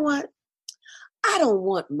 you know what? I don't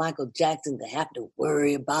want Michael Jackson to have to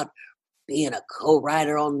worry about being a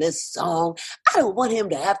co-writer on this song. I don't want him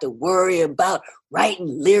to have to worry about writing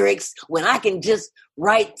lyrics when I can just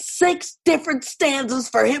write 6 different stanzas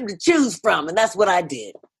for him to choose from. And that's what I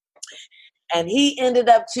did. And he ended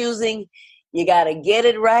up choosing, "You got to get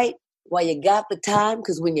it right while you got the time,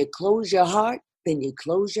 because when you close your heart, then you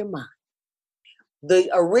close your mind." The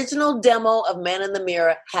original demo of Man in the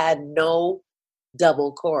Mirror had no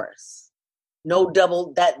double chorus. No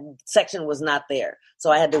double, that section was not there. So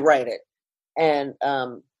I had to write it. And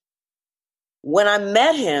when I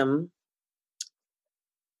met him,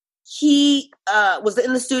 he was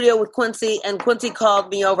in the studio with Quincy, and Quincy called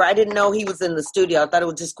me over. I didn't know he was in the studio. I thought it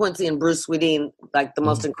was just Quincy and Bruce Swedien, like the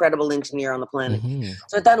most incredible engineer on the planet.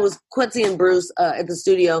 So I thought it was Quincy and Bruce at the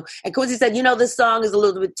studio. And Quincy said, this song is a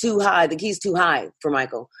little bit too high. The key's too high for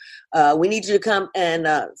Michael. We need you to come and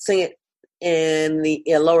sing it in the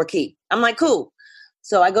lower key. I'm like, cool.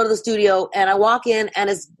 So I go to the studio, and I walk in, and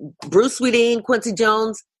it's Bruce Swedien, Quincy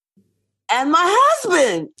Jones, and my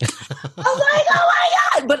husband. I was like, oh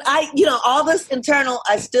my God. But all this internal,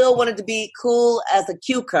 I still wanted to be cool as a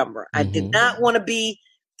cucumber. I did not want to be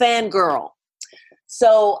fangirl.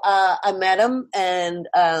 So I met him, and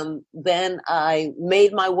then I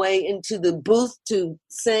made my way into the booth to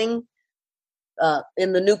sing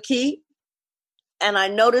in the new key. And I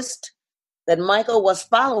noticed that Michael was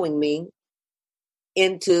following me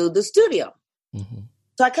into the studio.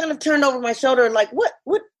 So I kind of turned over my shoulder like, what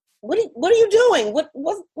are you doing?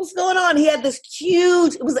 What's going on? He had this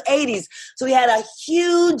huge, it was the 80s. So he had a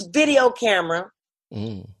huge video camera,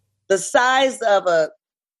 the size of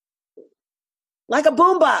like a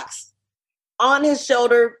boombox on his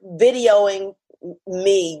shoulder, videoing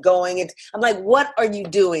me going. I'm like, what are you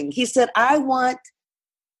doing? He said, I want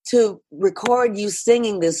to record you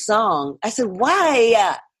singing this song. I said,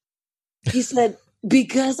 why? He said,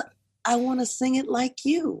 because I want to sing it like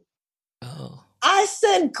you. Oh. I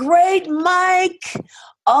said, great, Mike.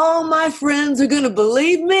 All my friends are going to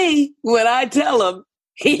believe me when I tell them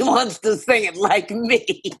he wants to sing it like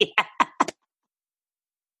me.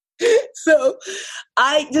 So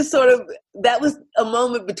I just that was a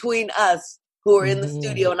moment between us who were in the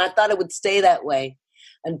studio, and I thought it would stay that way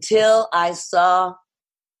until I saw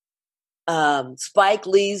Spike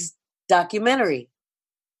Lee's documentary,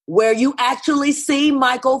 where you actually see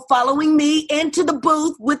Michael following me into the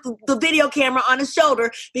booth with the video camera on his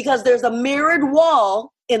shoulder, because there's a mirrored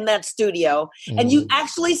wall in that studio, and you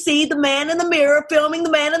actually see the man in the mirror filming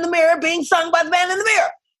the man in the mirror being sung by the man in the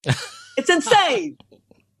mirror. It's insane.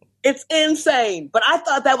 It's insane. But I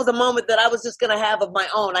thought that was a moment that I was just going to have of my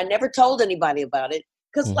own. I never told anybody about it.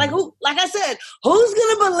 Because like I said, who's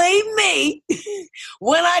going to believe me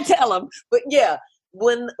when I tell them? But yeah,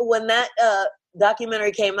 when that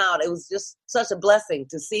documentary came out, it was just such a blessing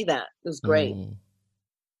to see that. It was great.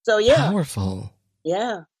 So yeah. Powerful.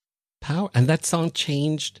 Yeah. And that song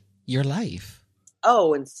changed your life.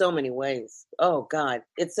 Oh, in so many ways. Oh God.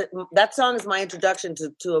 That song is my introduction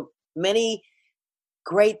to many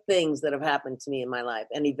great things that have happened to me in my life,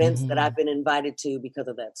 and events that I've been invited to because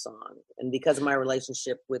of that song, and because of my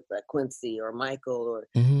relationship with Quincy or Michael, or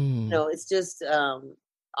it's just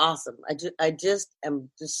awesome. I just am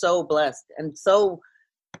just so blessed and so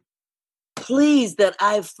pleased that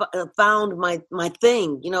I've found my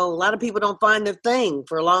thing. A lot of people don't find their thing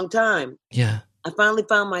for a long time. Yeah, I finally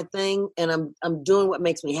found my thing, and I'm doing what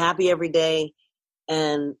makes me happy every day,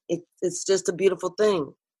 and it's just a beautiful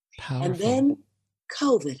thing. Powerful. And then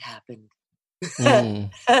COVID happened.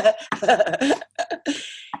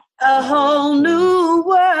 A whole new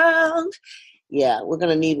world. Yeah, we're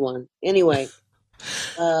gonna need one anyway.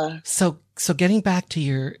 So getting back to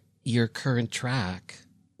your current track.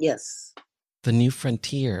 Yes. The New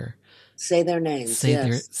Frontier. Say their names.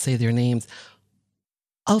 Say their names.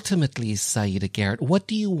 Ultimately, Saida Garrett, what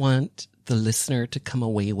do you want the listener to come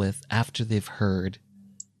away with after they've heard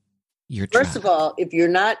your track? First of all, if you're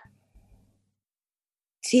not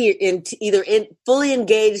either fully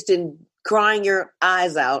engaged in crying your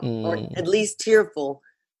eyes out, or at least tearful,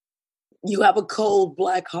 you have a cold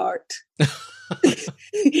black heart.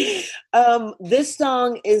 This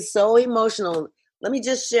song is so emotional. Let me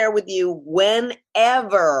just share with you,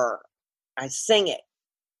 whenever I sing it,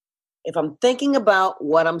 if I'm thinking about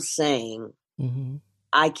what I'm saying,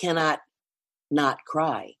 I cannot not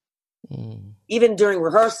cry. Even during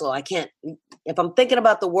rehearsal, I can't. If I'm thinking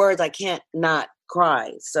about the words, I can't not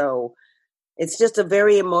cry. So it's just a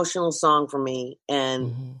very emotional song for me,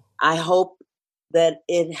 and I hope that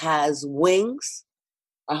it has wings.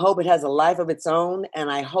 I hope it has a life of its own,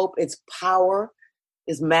 and I hope its power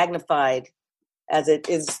is magnified as it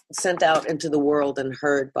is sent out into the world and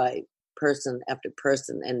heard by person after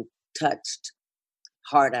person and touched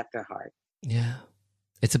heart after heart. Yeah.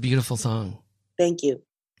 It's a beautiful song. Thank you.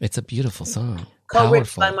 It's a beautiful song.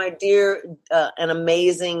 Co-written by my dear and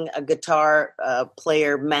amazing guitar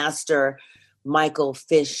player, master, Michael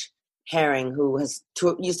Fish Herring, who was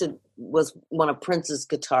one of Prince's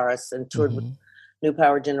guitarists and toured with New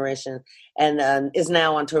Power Generation, and is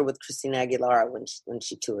now on tour with Christina Aguilera when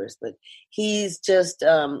she tours. But he's just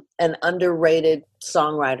an underrated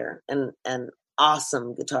songwriter and an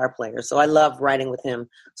awesome guitar player. So I love writing with him.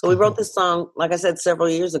 So we wrote this song, like I said, several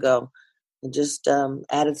years ago. and just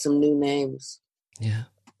added some new names. Yeah.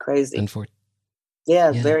 Crazy.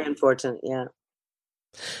 Yeah. Very unfortunate. Yeah.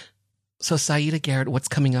 So Saida Garrett, what's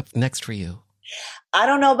coming up next for you? I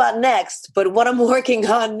don't know about next, but what I'm working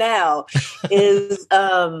on now is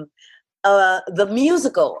the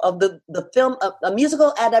musical of the film, a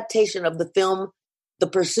musical adaptation of the film The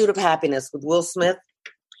Pursuit of Happiness with Will Smith.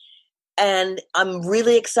 And I'm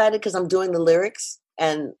really excited because I'm doing the lyrics,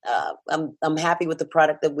 and I'm happy with the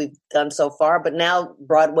product that we've done so far. But now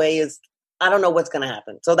Broadway is, I don't know what's going to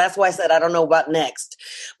happen. So that's why I said I don't know about next.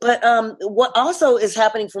 But what also is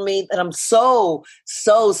happening for me that I'm so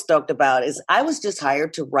stoked about is I was just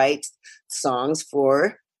hired to write songs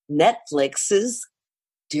for Netflix's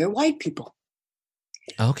Dear White People.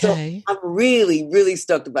 Okay. So I'm really, really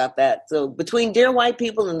stoked about that. So between Dear White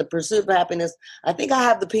People and The Pursuit of Happiness, I think I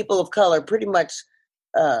have the people of color pretty much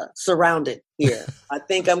surrounded here. I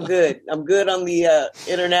think I'm good. I'm good on the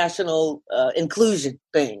international inclusion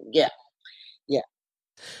thing. Yeah.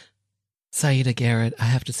 Saida Garrett, I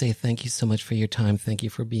have to say thank you so much for your time. Thank you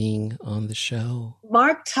for being on the show.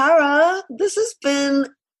 Mark, Tara, this has been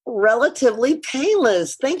relatively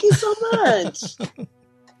painless. Thank you so much.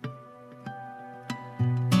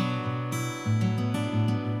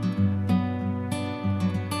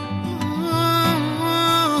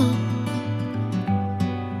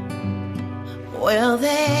 Well,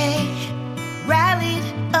 they rallied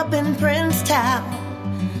up in Princetown.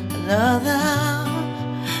 Another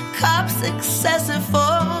cop's excessive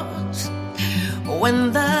force.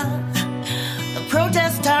 When the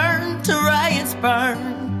protest turned to riots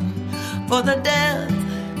burned for the death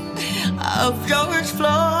of George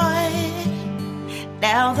Floyd.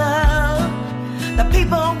 Now the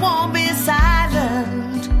people won't be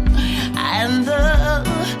silent, and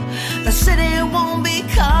the city won't be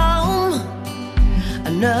calm.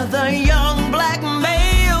 Another young black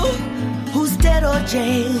male who's dead or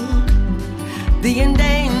jailed. The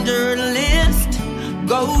endangered list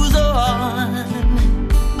goes on.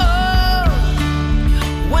 Oh,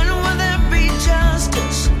 when will there be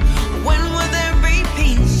justice? When will there be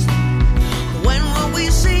peace? When will we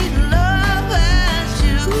see love as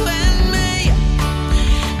you and me?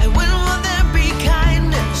 And when will there be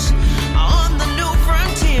kindness on the new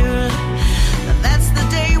frontier? That's the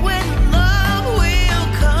day when love will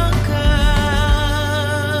conquer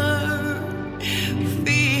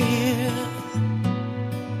fear.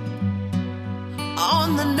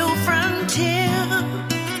 On the new frontier.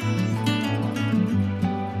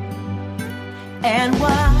 And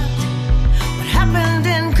what happened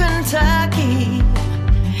in Kentucky,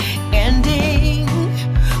 ending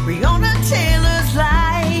Breonna Taylor's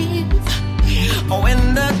life,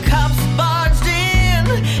 when the cops barged in,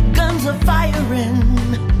 guns are firing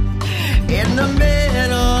in the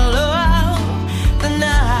middle of the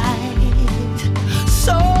night.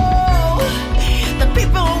 So the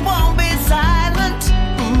people won't be silent.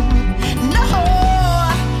 No,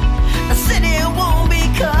 the city won't be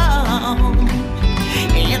calm.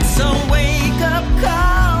 It's a wake-up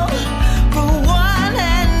call for one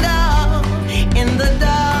and all in the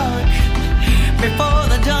dark before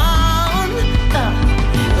the dawn.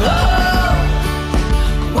 Oh,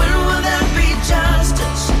 when will there be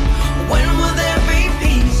justice? When will there be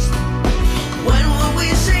peace? When will we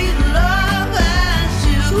see love as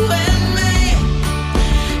you and me?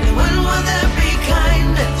 And when will there be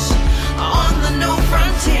kindness on the new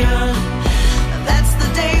frontier? That's the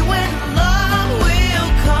day when love will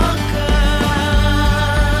conquer.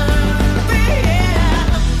 Yeah.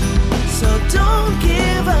 So don't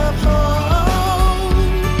give up hope,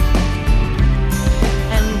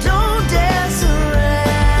 and don't dare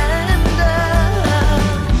surrender,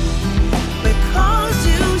 because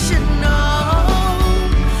you should know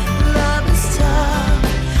love is tough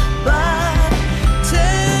but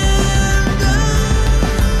tender.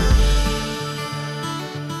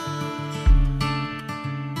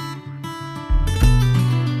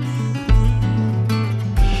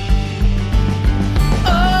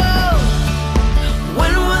 Oh,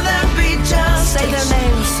 when will there be justice? Say their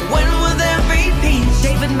names. When will there be peace?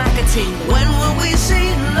 David McAtee. When will we see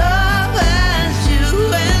love as you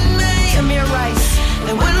and me? Tamir Rice.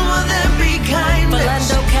 And when will there be kindness?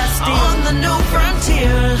 Philando Castile. On the new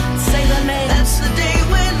frontier. Say their names. That's the day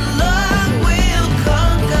when love will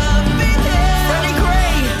conquer me. Freddie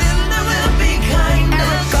Gray. Then there will be kindness.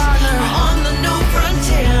 Eric Garner. On the new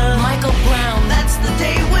frontier. Michael Brown. That's the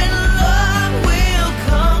day when love will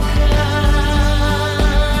conquer.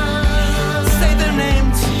 Say their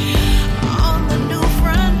names. On the new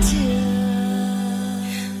frontier.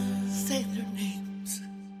 Say their names.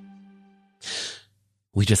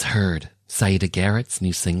 We just heard Saida Garrett's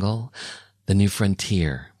new single, The New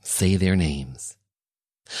Frontier, Say Their Names.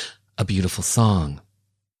 A beautiful song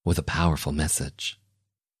with a powerful message.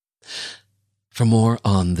 For more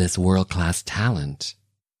on this world-class talent,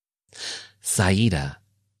 Saida.com.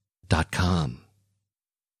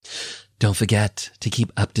 Don't forget to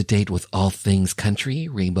keep up to date with all things country,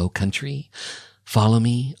 Rainbow Country. Follow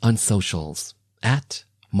me on socials at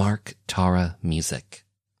Mark Tara Music.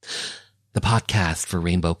 The podcast for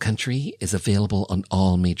Rainbow Country is available on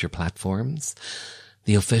all major platforms.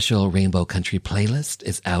 The official Rainbow Country playlist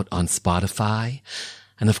is out on Spotify.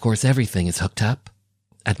 And of course, everything is hooked up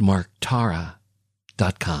at marktara.com.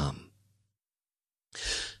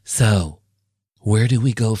 So, where do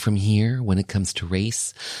we go from here when it comes to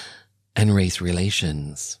race and race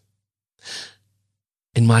relations?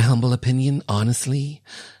 In my humble opinion, honestly,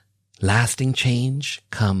 lasting change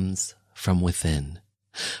comes from within.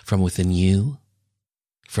 From within you,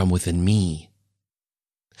 from within me,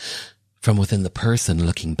 from within the person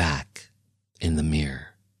looking back in the mirror.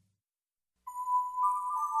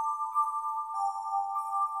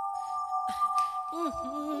 I'm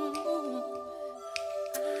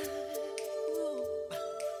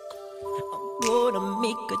gonna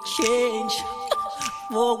make a change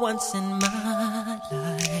for once in my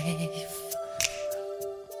life.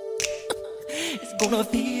 It's gonna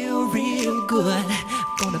feel real good.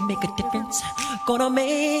 Gonna make a difference. Gonna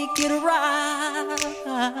make it right.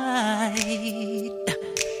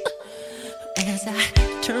 As I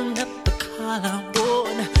turn up the collar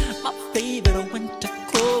on my favorite winter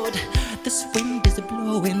coat, this wind is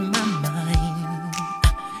blowing my mind.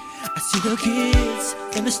 I see the kids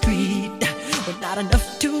in the street with not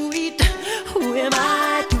enough to eat. Who am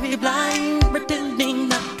I to be blind, pretending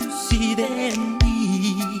not to see their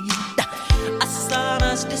need? A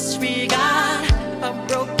son's disregard, a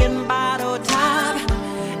broken bottle top,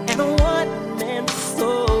 and a one-man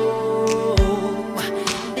soul.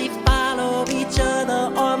 They follow each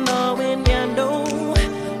other on the window,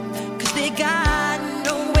 'cause they got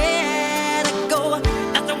nowhere to go.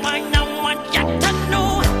 That's the one I want you to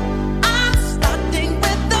know. I'm starting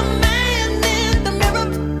with the man in the mirror.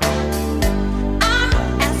 I'm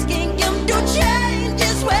asking him to change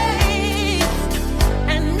his ways,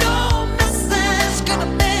 and no message could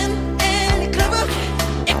have been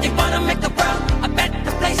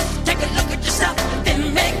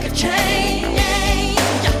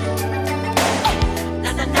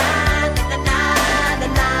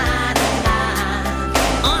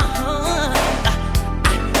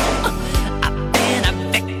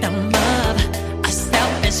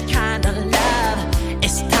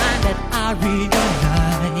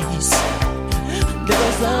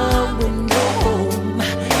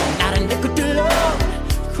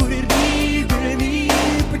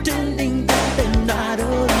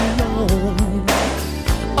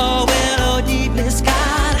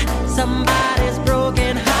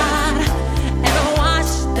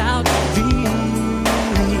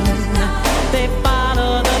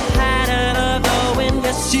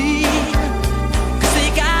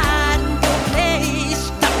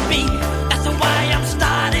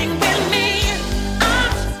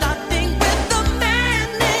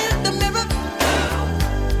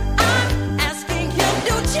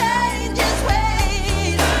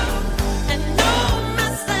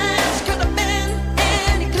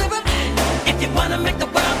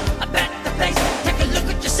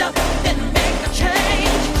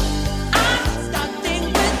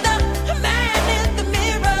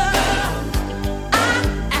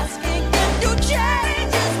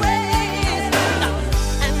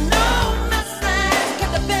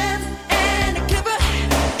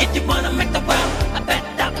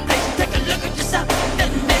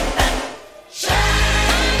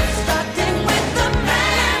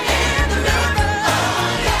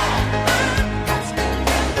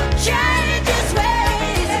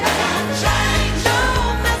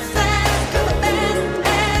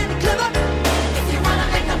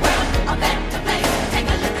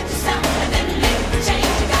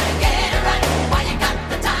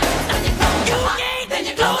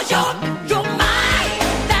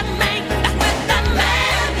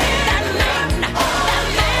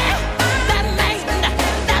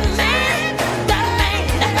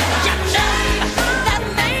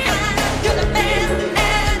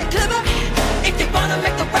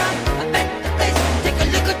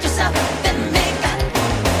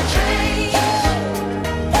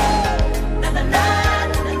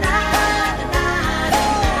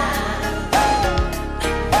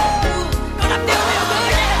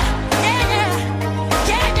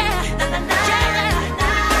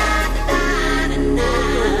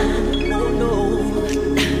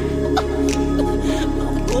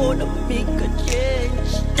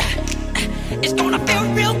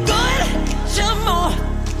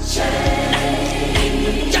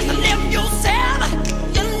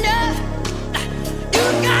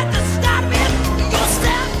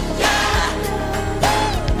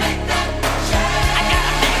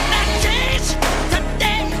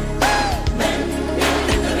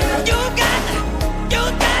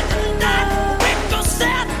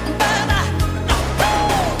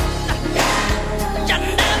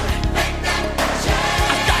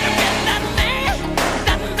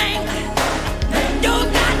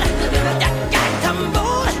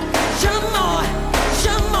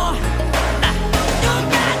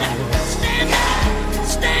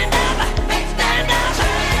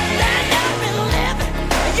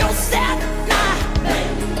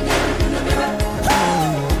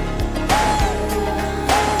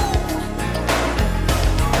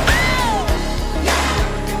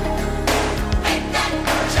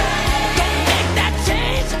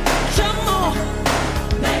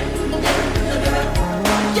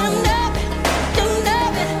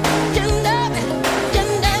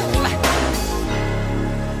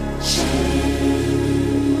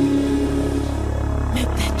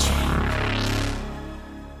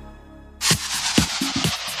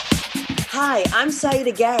I'm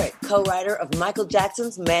Saida Garrett, co-writer of Michael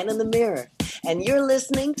Jackson's Man in the Mirror, and you're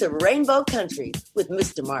listening to Rainbow Country with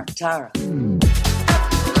Mr. Mark Tara.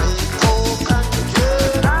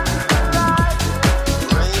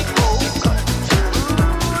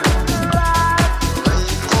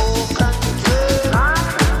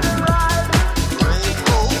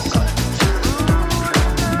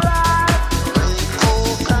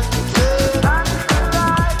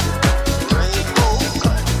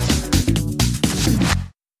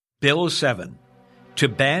 Bill 7, to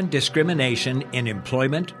ban discrimination in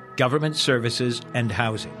employment, government services, and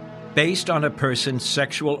housing, based on a person's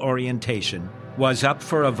sexual orientation, was up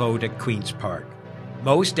for a vote at Queen's Park.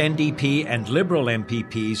 Most NDP and Liberal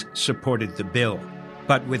MPPs supported the bill,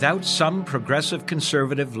 but without some progressive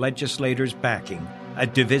Conservative legislators' backing, a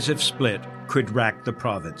divisive split could rack the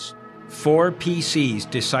province. 4 PCs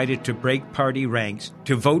decided to break party ranks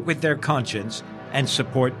to vote with their conscience and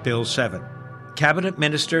support Bill 7. Cabinet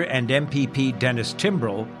Minister and MPP Dennis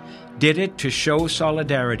Timbrell did it to show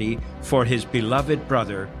solidarity for his beloved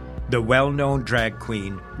brother, the well-known drag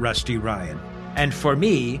queen Rusty Ryan. And for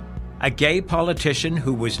me, a gay politician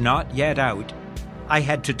who was not yet out, I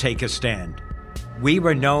had to take a stand. We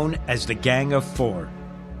were known as the Gang of Four.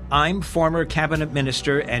 I'm former Cabinet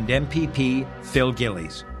Minister and MPP Phil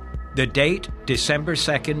Gillies. The date, December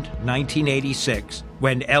 2nd, 1986,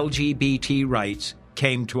 when LGBT rights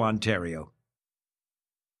came to Ontario.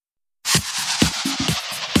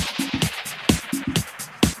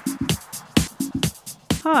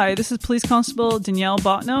 Hi, this is Police Constable Danielle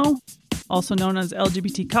Botno, also known as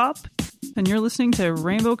LGBT Cop, and you're listening to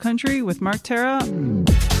Rainbow Country with Mark Tara.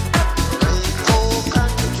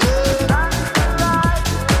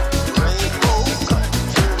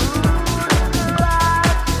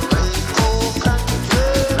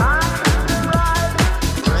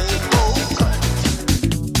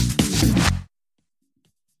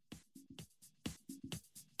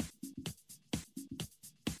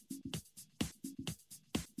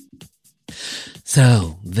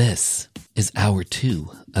 So, this is hour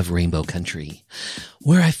 2 of Rainbow Country,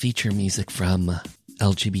 where I feature music from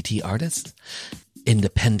LGBT artists,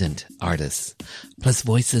 independent artists, plus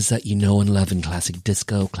voices that you know and love in classic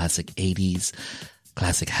disco, classic 80s,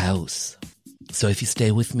 classic house. So if you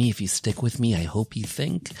stay with me, if you stick with me, I hope you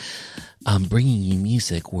think I'm bringing you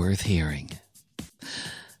music worth hearing.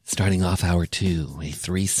 Starting off hour 2, a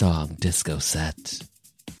 3-song disco set.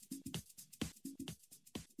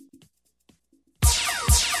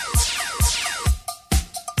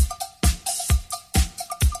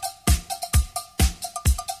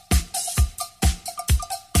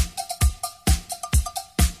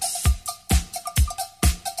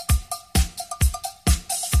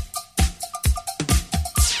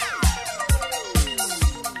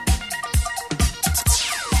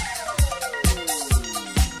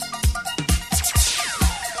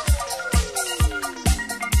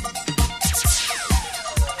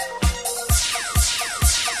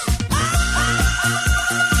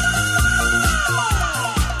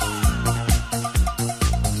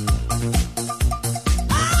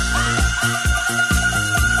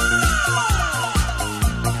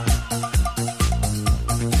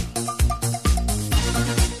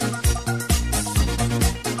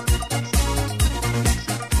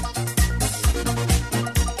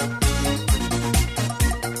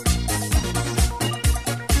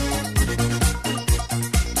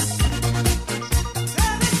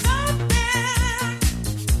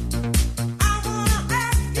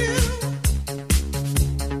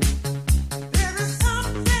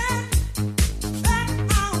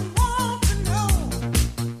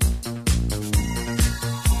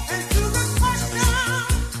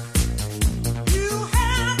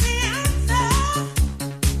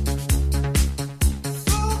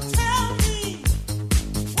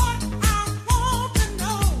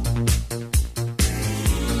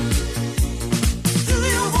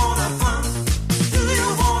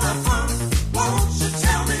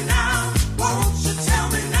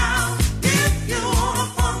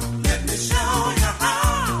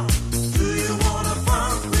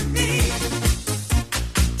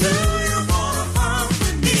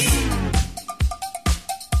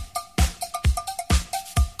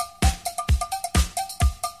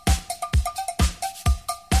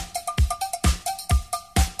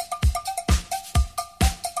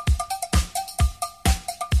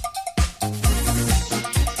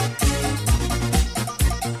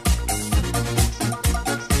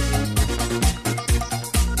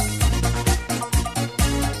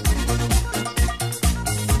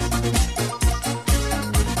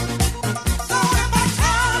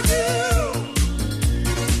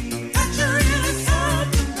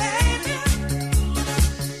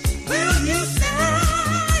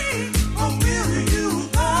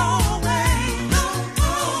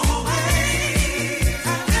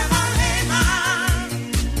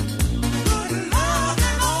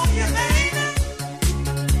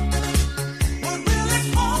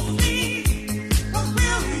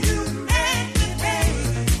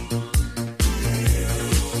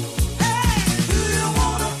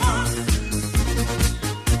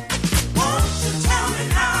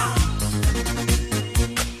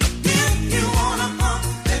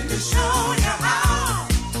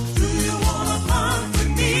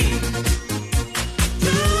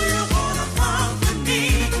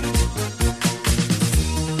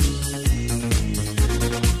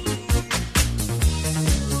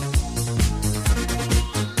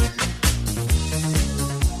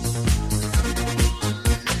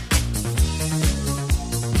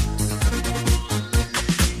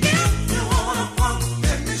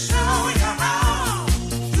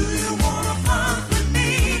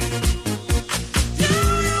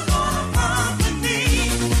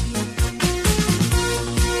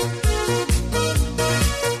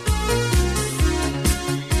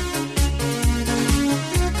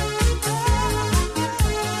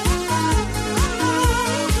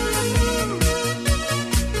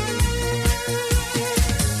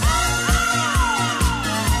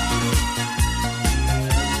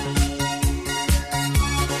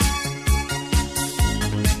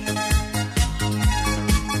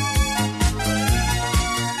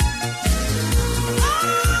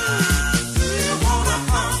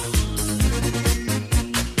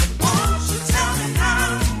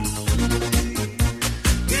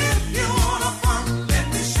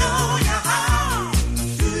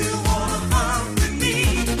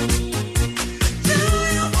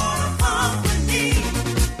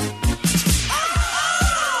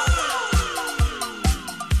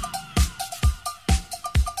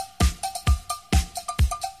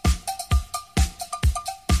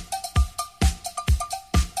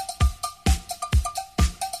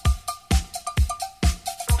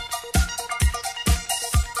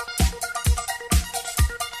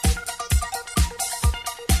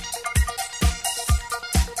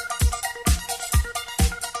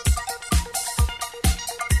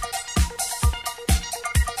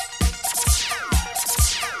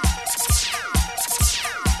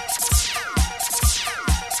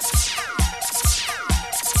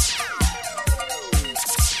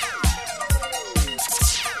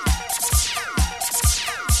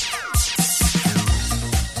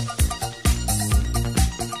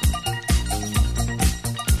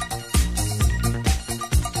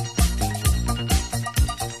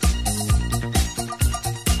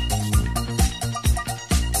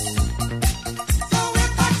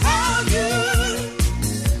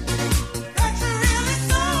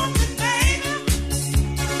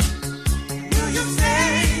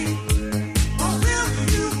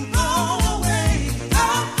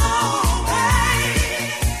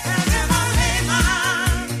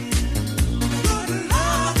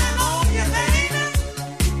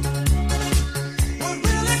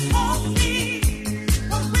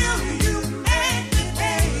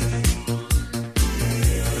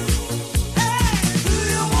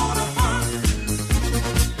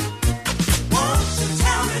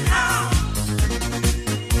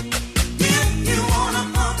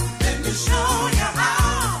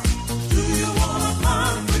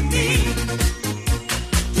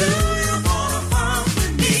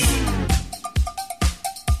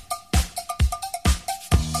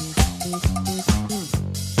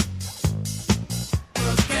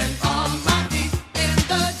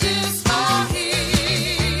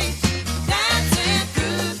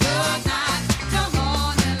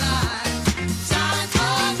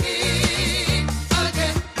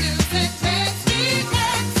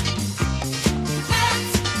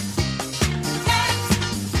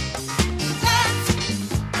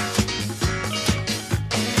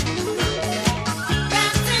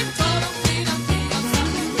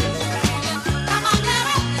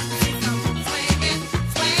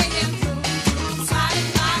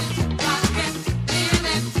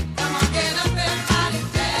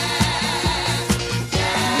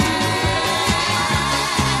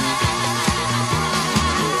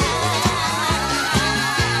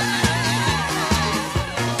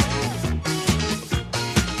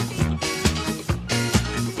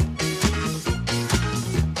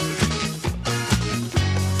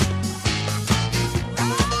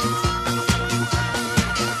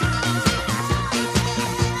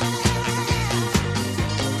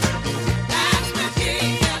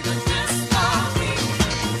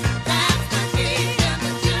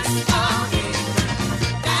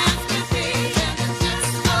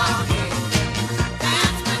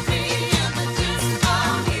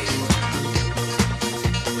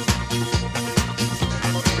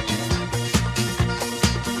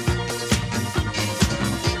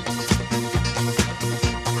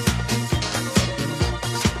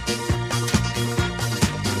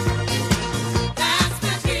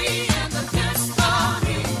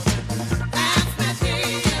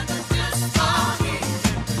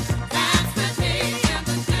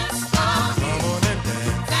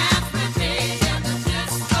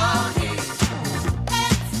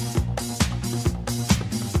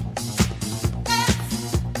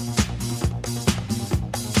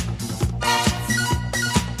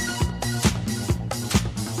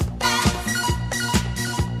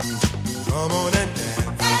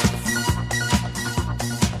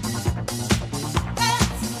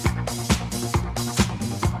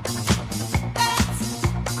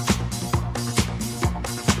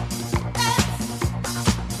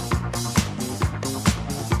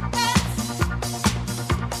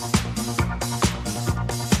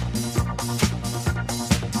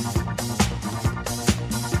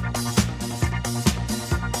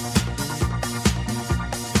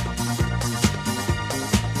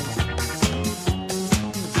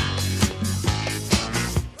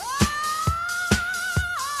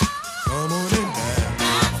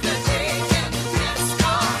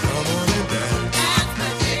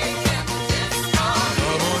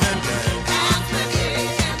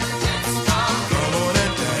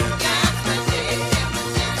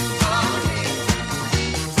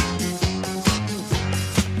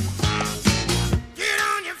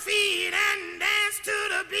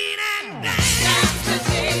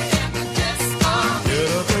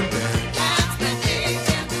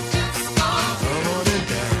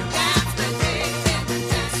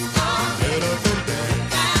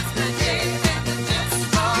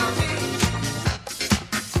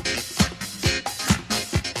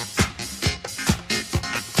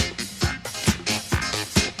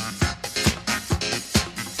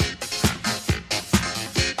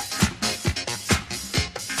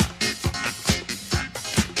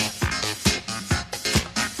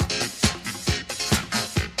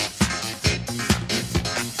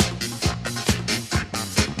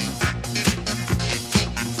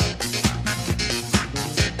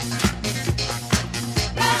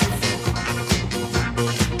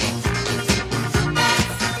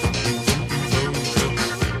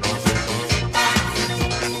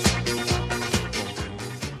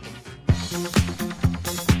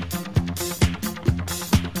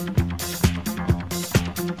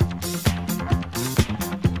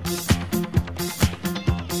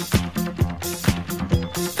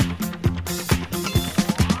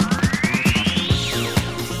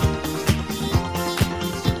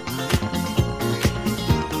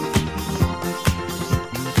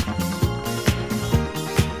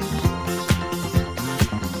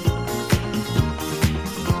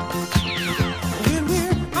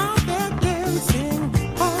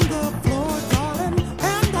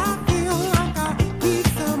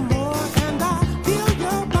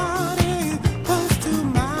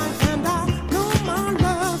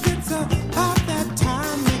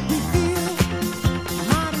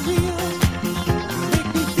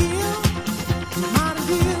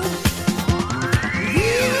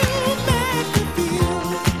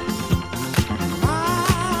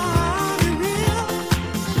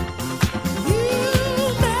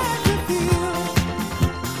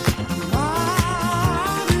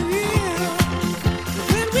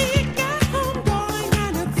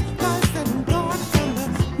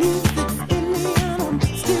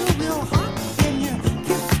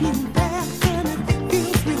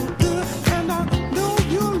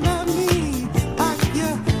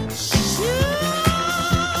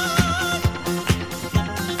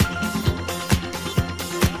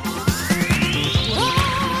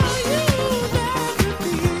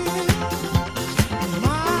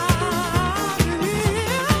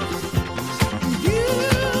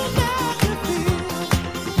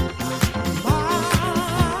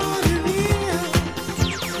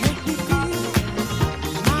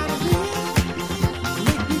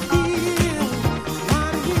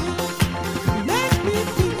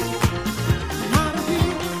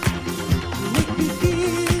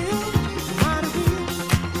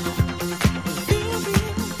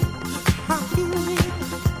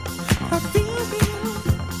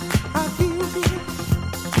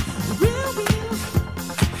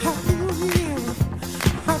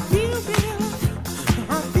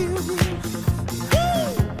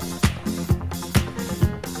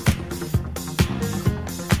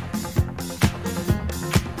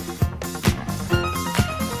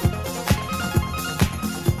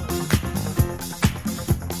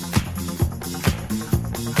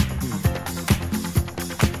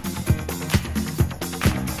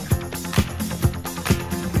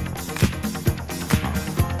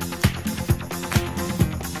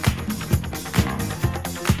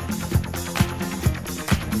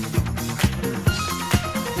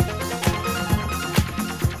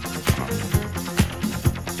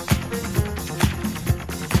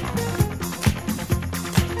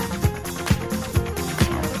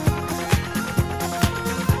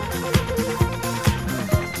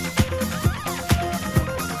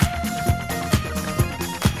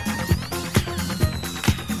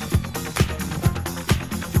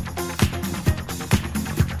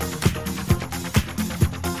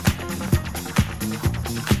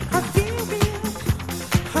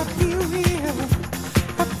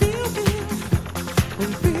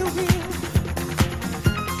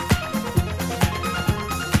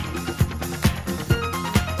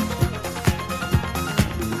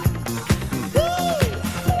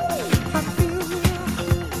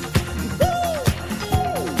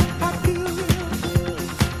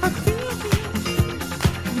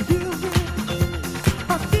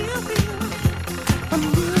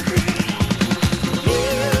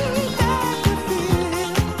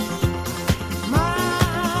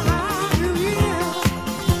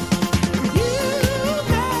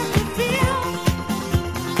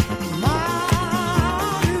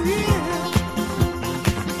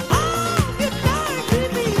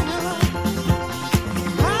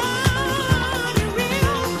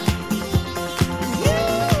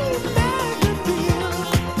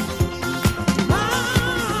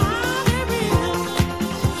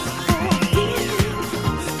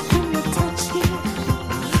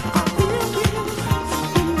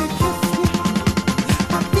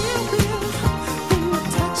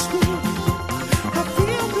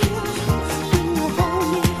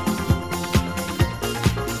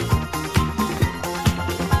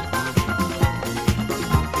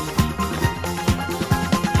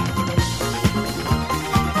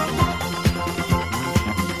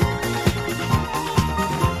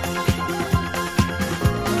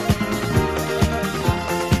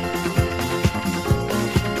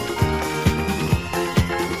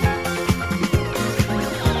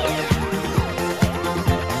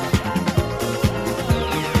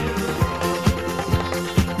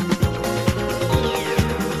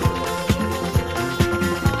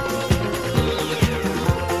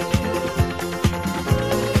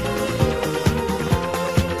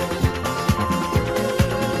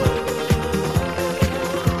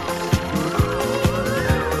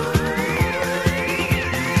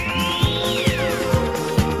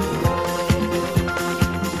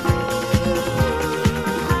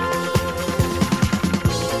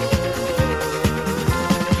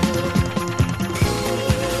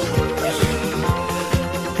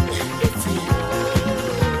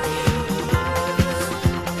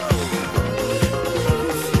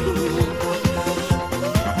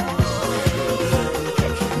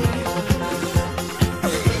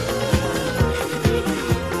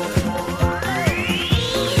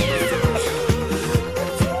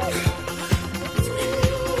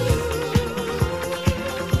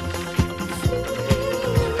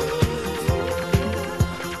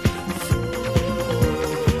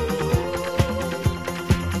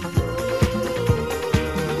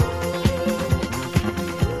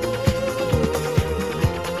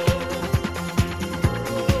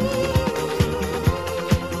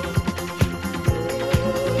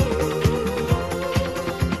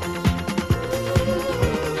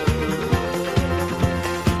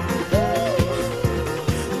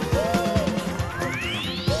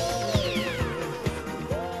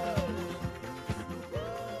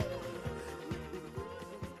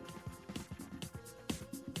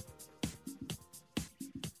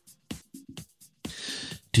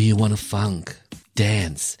 Do you want to funk,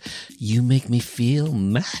 dance? You make me feel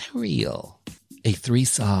material. A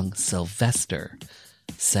 3-song Sylvester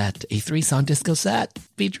set, a 3-song disco set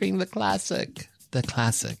featuring the classic,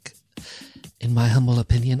 in my humble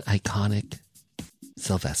opinion, iconic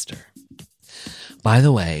Sylvester. By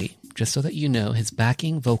the way, just so that you know, his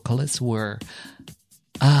backing vocalists were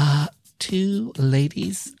 2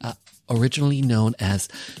 ladies, originally known as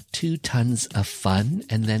 2 Tons of Fun,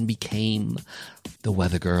 and then became the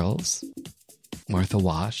Weather Girls, Martha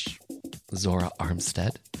Wash, Zora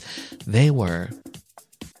Armstead. They were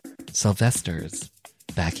Sylvester's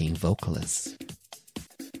backing vocalists.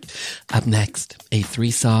 Up next, a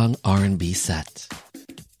 3-song R&B set.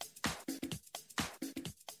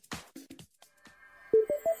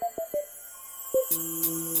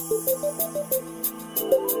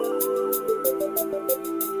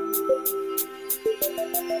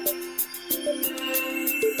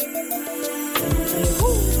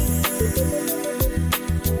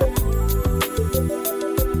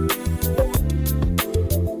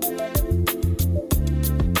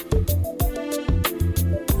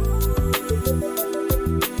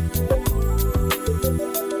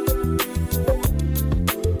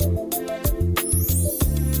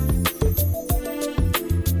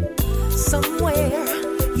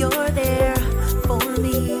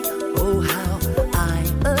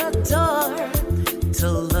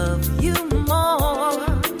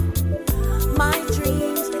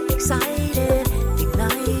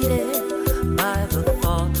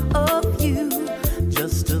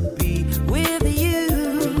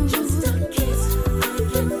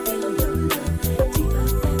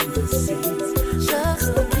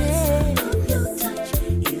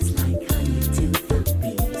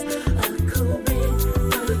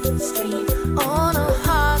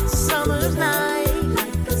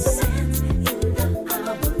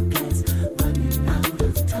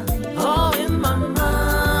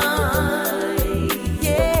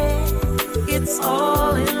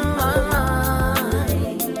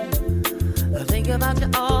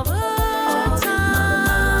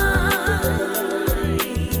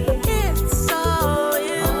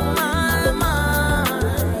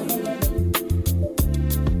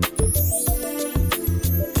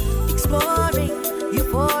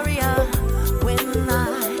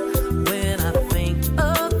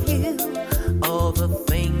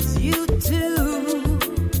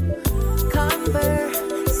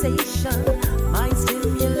 Mind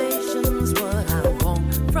stimulation's what I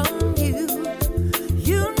want from you.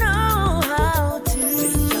 You know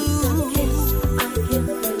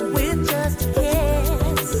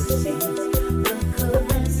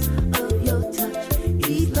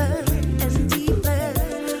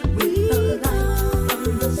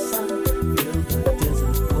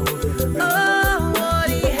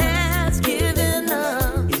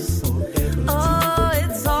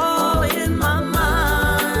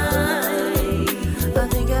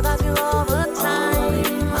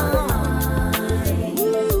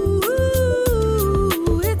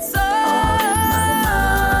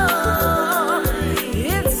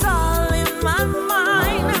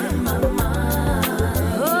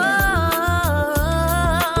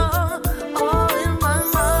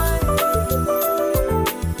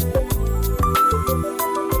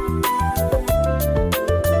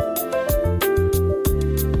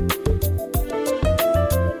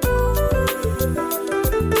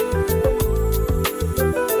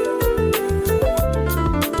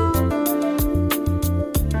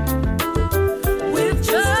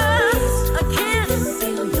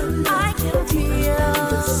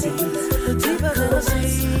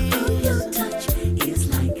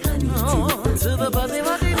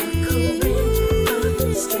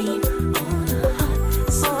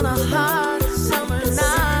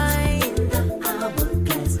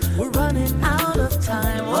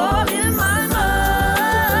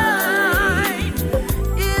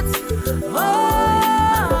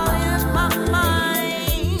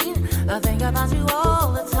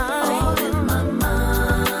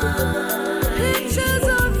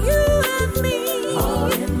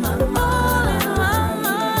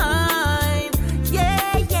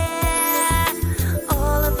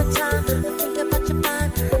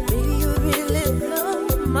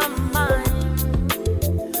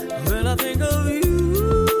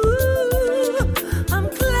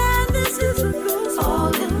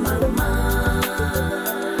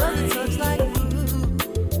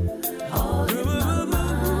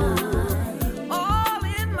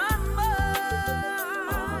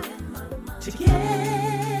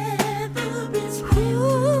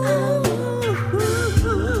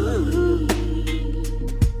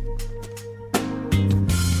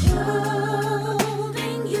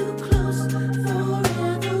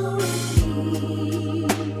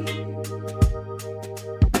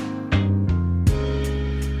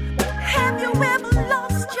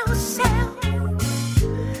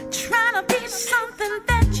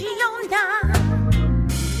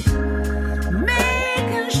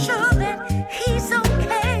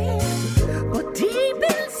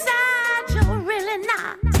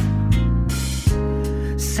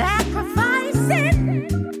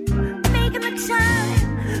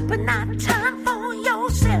but not time for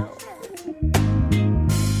yourself.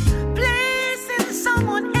 Placing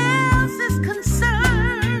someone else's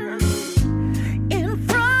concern in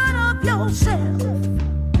front of yourself.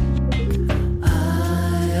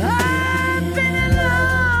 I've been in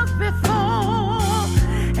love before,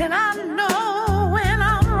 and I know when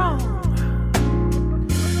I'm wrong.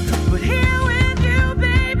 But here with you,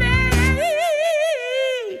 baby,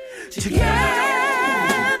 together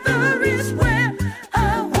is where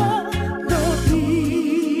I wanna be.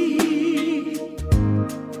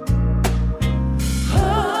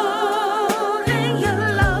 Holding your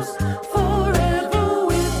lost forever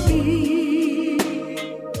with me.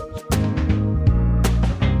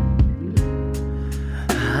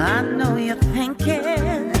 I know you're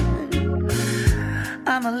thinking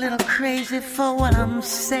I'm a little crazy for what I'm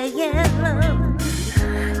saying.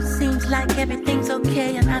 Seems like everything's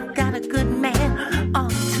okay and I've got a good man all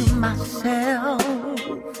to myself.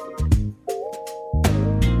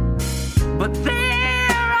 But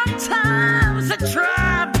there are times that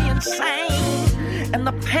drive me insane and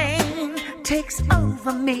the pain takes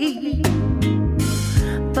over me.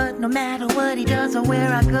 But no matter what he does or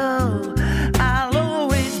where I go, I'll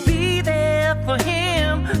always be there for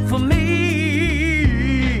him, for me.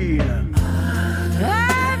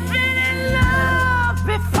 I've been in love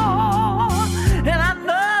before, and I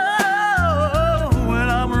know when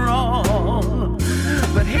I'm wrong.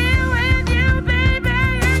 But here with you, baby,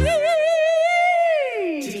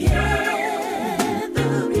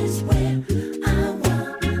 together is where I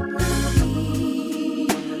wanna be.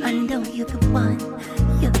 I know you're the one,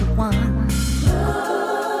 you're the one.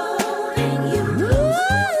 Holding you close.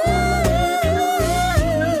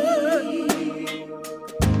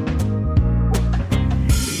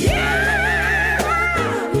 Yeah,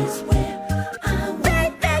 is where I want.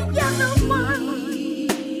 Baby, you're the one.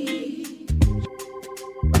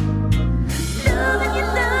 Loving you,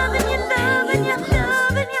 loving you, loving you,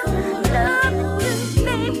 loving you, loving you,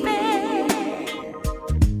 baby.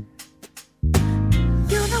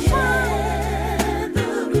 You're the one.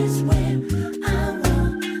 Together is where I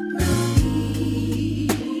wanna be.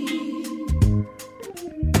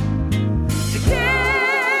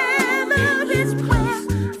 Together is where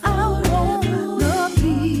I wanna be.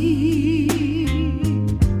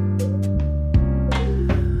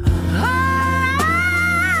 I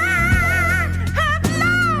have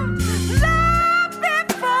loved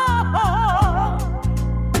before,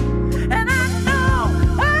 and I know.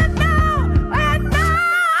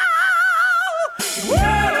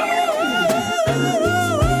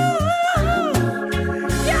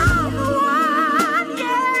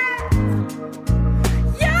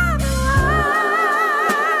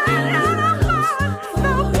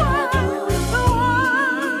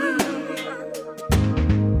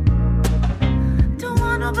 Don't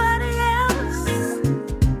want nobody else.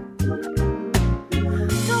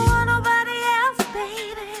 Don't want nobody else,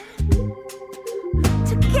 baby.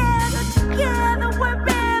 Together, together,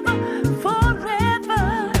 wherever, forever,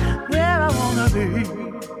 where I wanna be.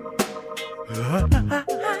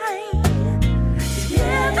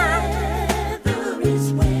 Together is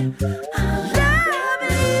where I love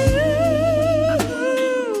you.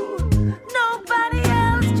 Nobody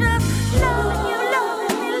else, just loving you,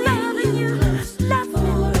 loving you, loving you,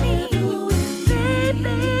 loving me,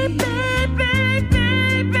 baby, baby,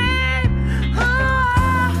 baby.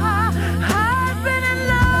 I've been in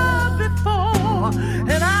love before,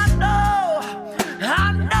 and I know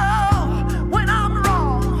when I'm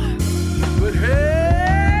wrong. But hey,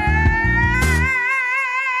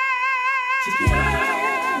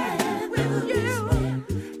 together with you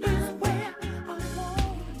is where I want.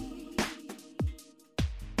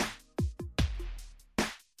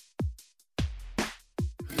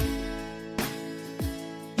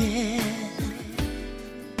 Yeah.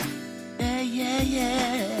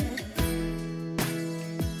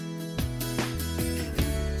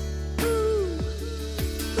 Ooh.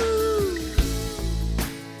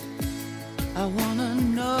 I wanna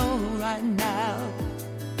know right now.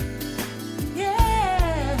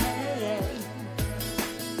 Yeah.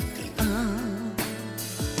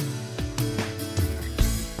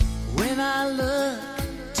 When I look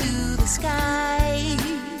to the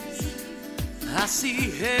skies, I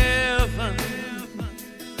see heaven,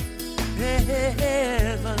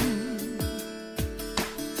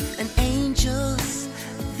 and angels,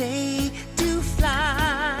 they do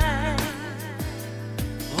fly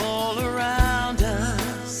all around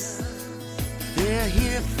us. They're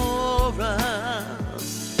here for us.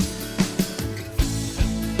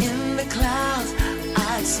 In the clouds,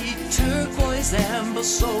 I see turquoise amber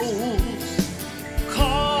souls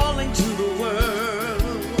calling to the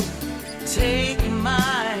world.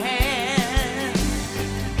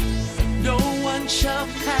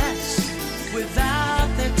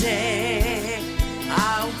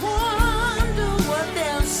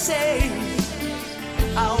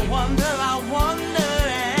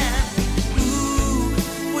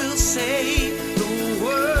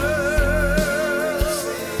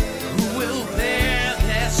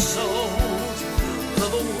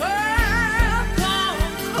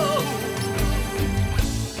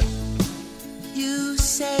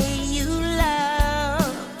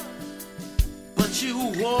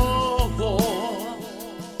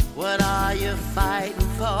 you fighting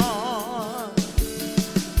for?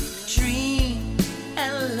 Dream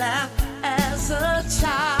and laugh as a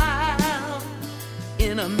child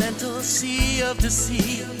in a mental sea of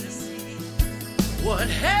disease. What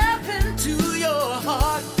happened to your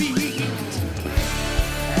heartbeat?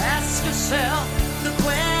 Ask yourself the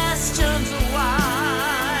questions of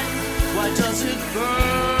why. Why does it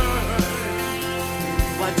burn?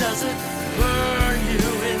 Why does it burn you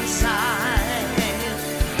inside?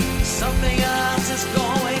 Something else is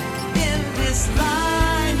going in this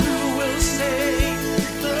line. Who will save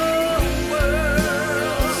the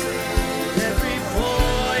world? Every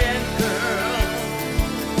boy and girl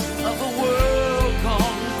of a world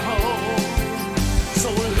gone cold. So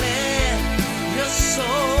let your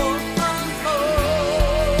soul unfold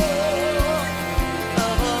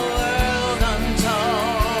of a world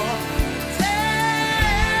untold.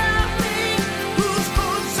 Tell me who's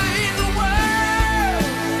gonna save the world?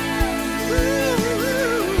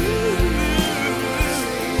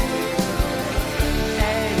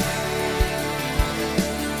 Hey.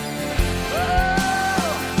 Oh,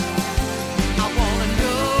 I wanna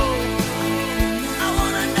know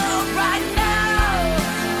right now.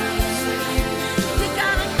 You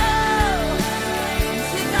gotta know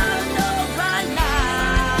right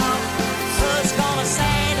now. Who's gonna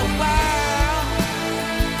save the world?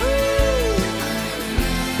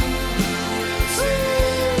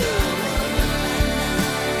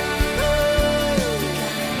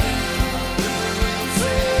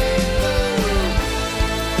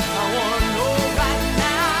 I wanna know right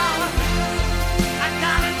now. I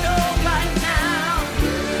gotta know right now.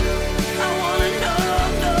 I wanna know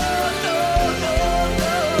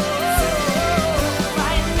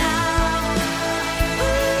right now.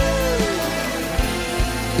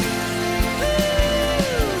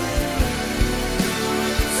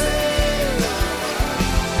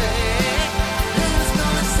 Who's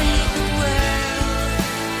gonna save the world?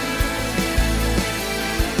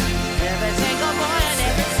 Every single boy and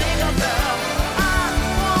every single girl. I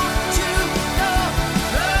want to know.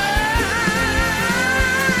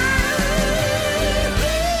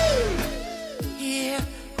 Here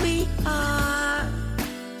we are.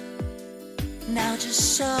 Now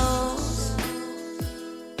just shows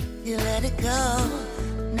you let it go.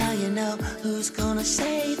 Now you know who's gonna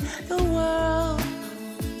save the world.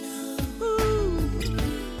 Ooh.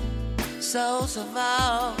 Souls of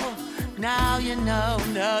all. Now you know.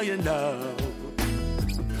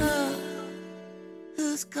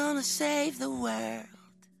 Who's gonna save the world?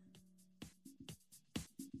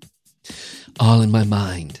 All in my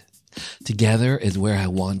mind. Together is where I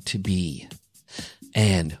want to be.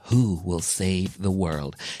 And who will save the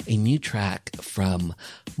world? A new track from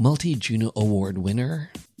multi-Juno Award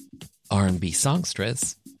winner, R&B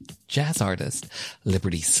songstress, jazz artist,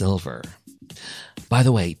 Liberty Silver. By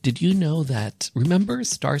the way, did you know that, remember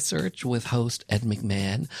Star Search with host Ed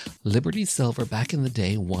McMahon? Liberty Silver back in the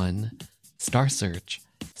day won Star Search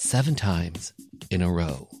 7 times in a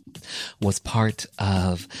row. Was part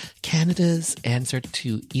of Canada's answer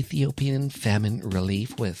to Ethiopian famine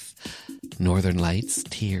relief with Northern Lights,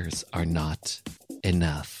 Tears Are Not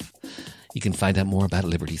Enough. You can find out more about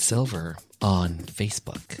Liberty Silver on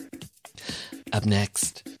Facebook. Up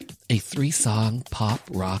next, a 3-song pop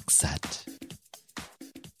rock set.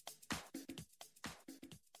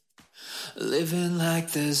 Living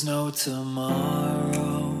like there's no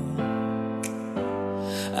tomorrow.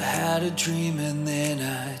 I had a dream and then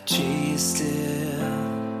I chased it.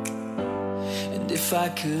 And if I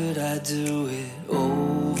could, I'd do it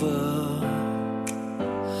over.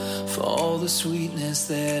 For all the sweetness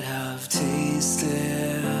that I've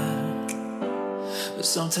tasted. But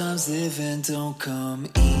sometimes living don't come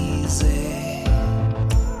easy.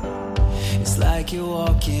 It's like you're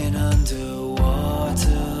walking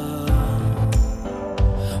underwater.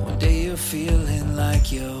 One day you're feeling like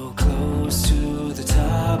you're close to the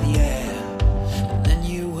top, yeah. And then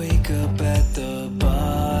you wake up at the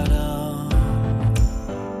bottom.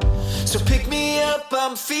 So pick me up,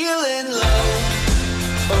 I'm feeling low.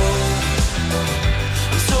 Oh,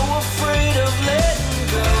 I'm so afraid of letting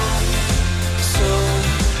go. So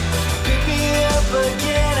pick me up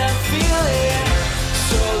again, I'm feeling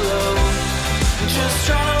so low. I'm just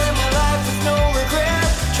trying to live my life with no regret.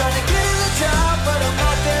 Trying to get to the top, but I'm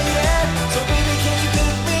not there yet. So baby, can you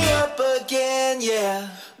pick me up again, yeah.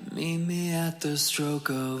 Meet me at the stroke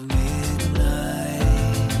of midnight.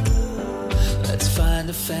 Let's find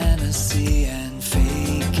a fantasy and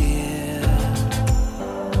fake it.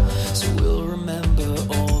 So we'll remember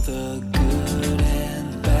all the good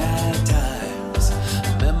and bad times.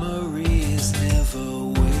 Memory is never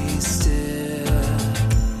wasted.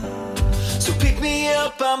 So pick me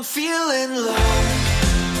up, I'm feeling low.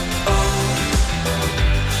 Oh,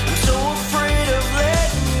 I'm so afraid of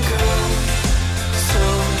letting go. So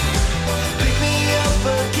pick me up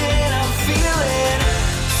again, I'm feeling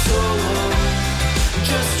so low. I'm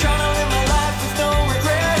just trying to live my life with no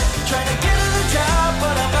regret. Trying to get to the top,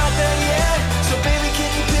 but I'm not there yet. So baby, can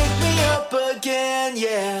you pick me up again?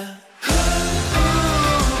 Yeah.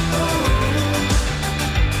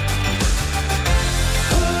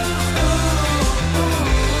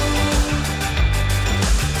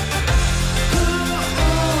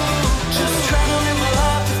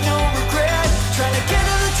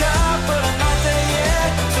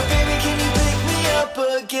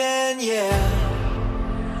 Again, yeah.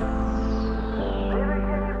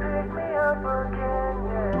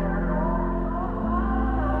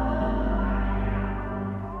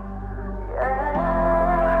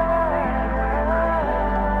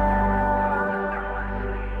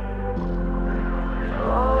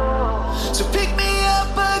 So pick me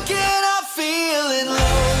up again, I'm feeling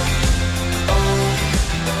low. Oh,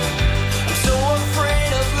 I'm so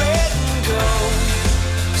afraid of letting go.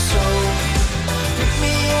 So pick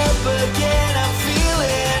me up again, I'm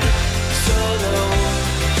feeling so low.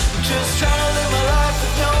 Just trying to live my life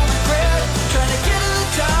with no regret. Trying to get to the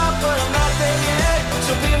top, but I'm not there yet.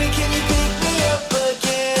 So baby, can you pick me up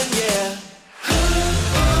again, yeah.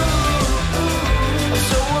 I'm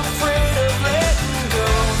so afraid of letting go.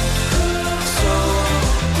 So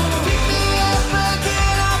pick me up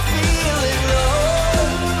again, I'm feeling low.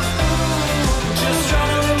 Just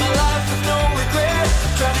trying to live my life with no regret.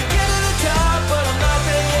 Trying to get to the top, but I'm not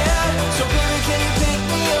there yet. So baby, can you pick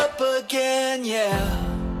me up again, yeah.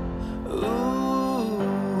 Ooh.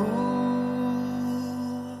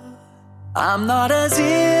 I'm not as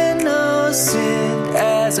innocent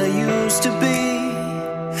as I used to be,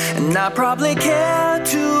 and I probably care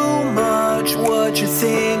too much what you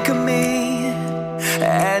think of me.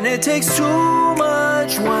 And it takes too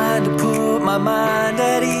much wine to put my mind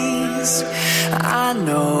at ease. I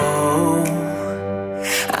know,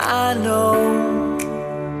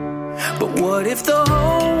 but what if the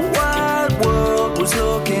whole wide world was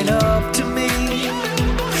looking up to me,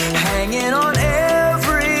 hanging on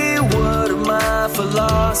every word of my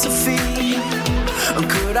philosophy?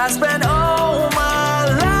 Could I spend all my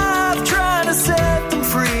life trying to set them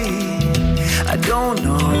free? I don't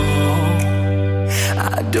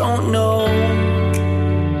know.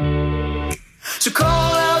 So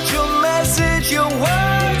call out your message, your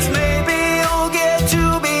words. Maybe you'll get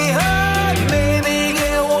to be heard. Maybe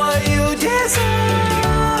get what you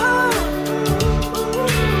deserve.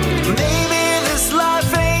 Maybe this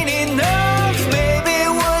life ain't enough. Maybe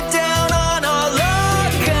we're down on our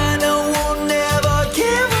luck. I know we'll never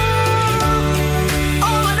give up.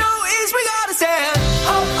 All I know is we gotta stand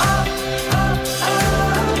up, up, up, up,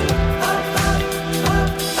 up, up, up, up.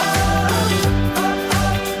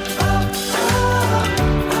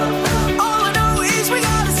 All I know is we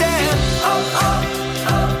gotta stand up, up,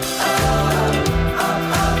 up,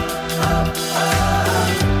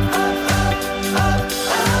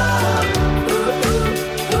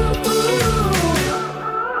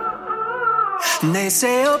 And they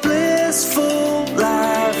say a blissful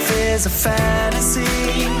life is a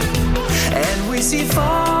fantasy, and we see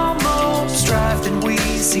far more strife than we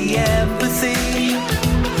see empathy.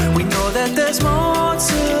 We know that there's more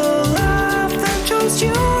to life than just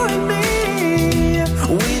you and me.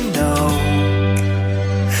 We know,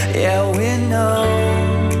 yeah, we know.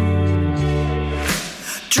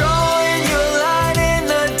 Drawing your line in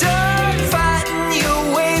the dirt, fighting your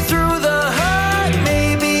way through the hurt.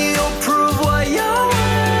 Maybe you'll prove what you're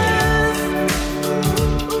worth.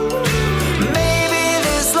 Maybe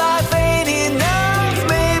this life ain't enough.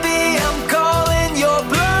 Maybe I'm calling your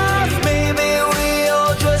bluff.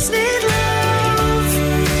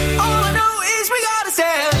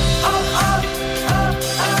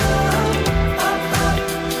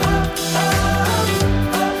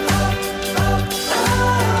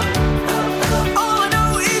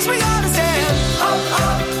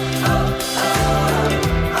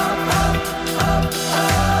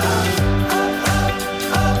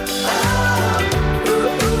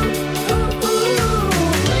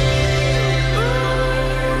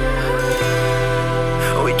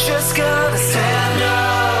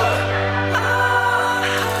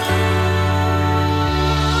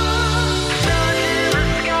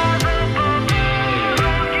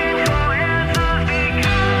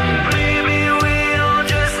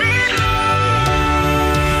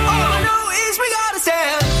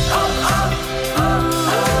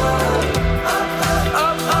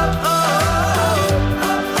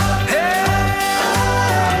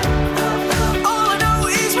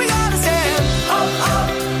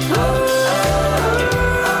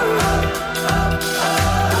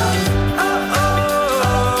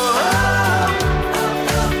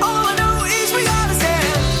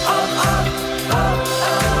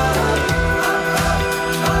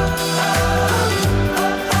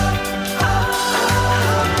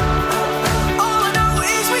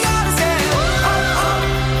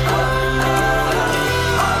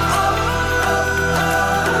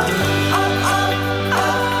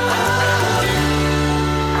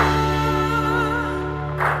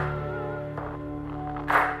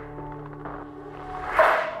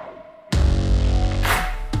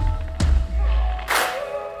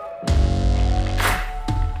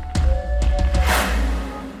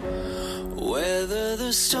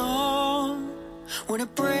 the storm. When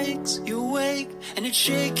it breaks, you awake, and it's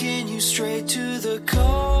shaking you straight to the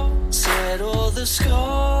core. Settle the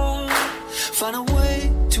score, find a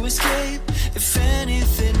way to escape. If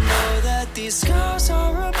anything, know that these scars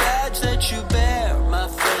are a badge that you bear, my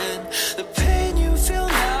friend. The pain you feel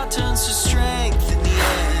now turns to strength in the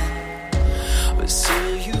end, but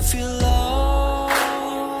still you feel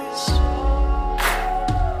lost.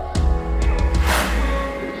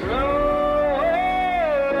 There's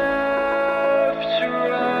nowhere left to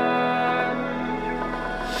run.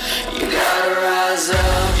 You gotta rise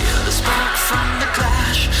up. You're the spark from the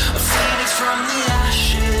clash, a phoenix from the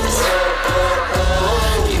ashes.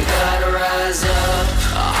 You gotta rise up,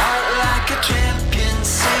 a heart like a champion,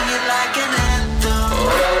 sing it like an anthem.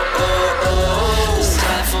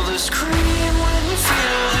 Stifle the scream when you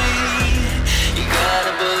feel the heat. You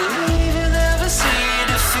gotta believe you'll never see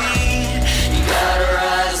defeat. You gotta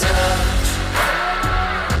rise up.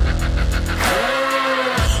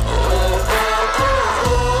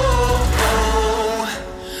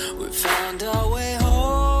 We found our way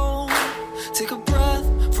home. Take a breath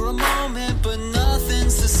for a moment, but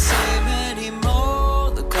nothing's the same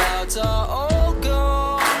anymore. The clouds are all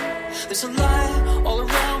gone. There's a light all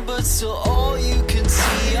around, but still all you can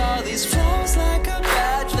see are these flaws like a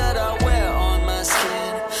badge that I wear on my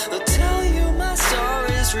skin. They'll tell you my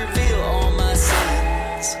stories, reveal all my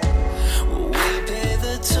sins. Will we pay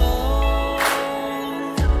the toll?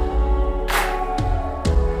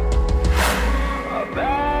 Our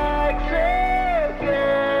backs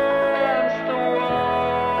against the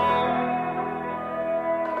wall.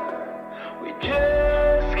 We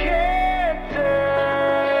just can't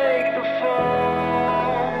take the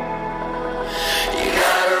fall. You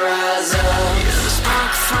gotta rise up. You're the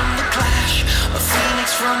spark from the clash, a phoenix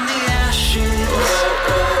from the ashes.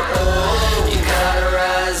 You gotta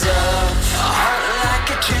rise up, a heart like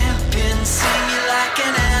a champion, sing it like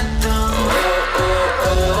an anthem.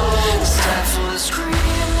 Stifle the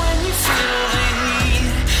scream when you feel the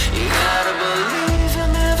heat. You gotta believe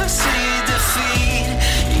you'll never see defeat.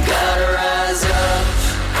 You gotta rise up.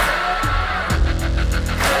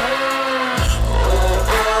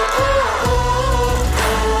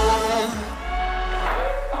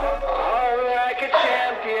 Heart like a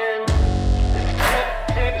champion,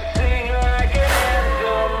 sing like an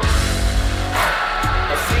anthem.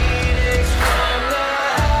 A phoenix from the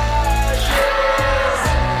ashes.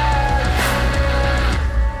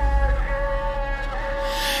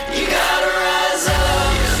 You gotta rise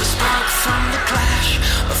up. You're the spark from the clash, a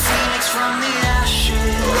phoenix from the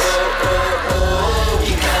ashes.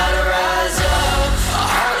 You gotta rise up, a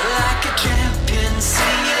heart like a champion,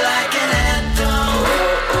 sing it like an anthem.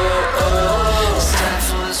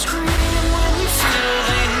 Stifle the scream when you feel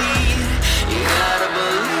the heat. You gotta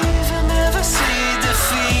believe you'll never see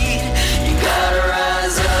defeat. You gotta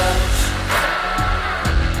rise up.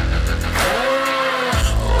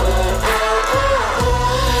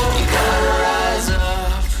 You gotta rise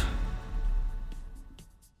up.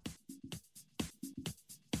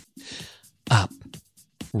 Up,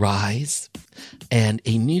 Rise, and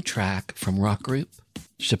a new track from rock group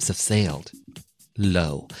Ships Have Sailed,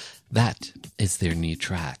 Low. That is their new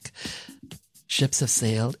track. Ships Have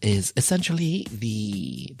Sailed is essentially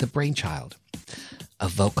the brainchild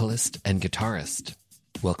of vocalist and guitarist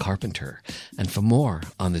Will Carpenter. And for more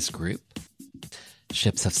on this group,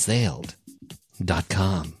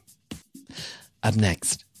 shipshavesailed.com. Up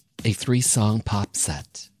next, a 3-song pop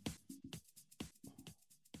set.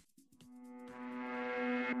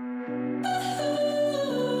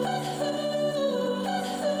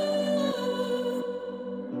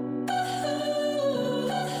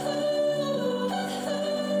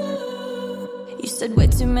 You said way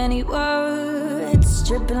too many words,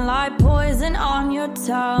 dripping like poison on your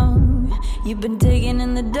tongue. You've been digging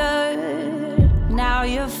in the dirt, now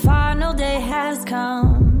your final day has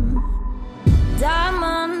come.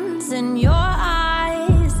 Diamonds in your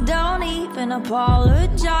eyes, don't even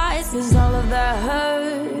apologize, 'cause all of that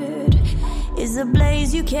hurt is a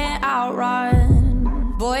blaze you can't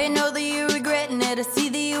outrun. Boy, I know that you're regretting it, I see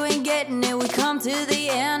that you ain't getting it. We come to the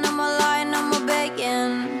end, I'm a lying, I'm a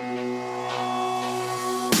begging.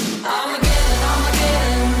 I'm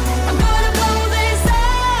gonna blow this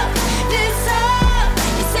up, this up.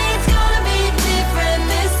 You say it's gonna be different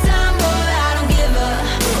this time, boy, I don't give a,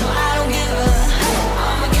 I don't give a.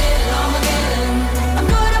 I'm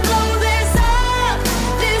gonna blow this up,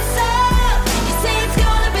 this up. You say it's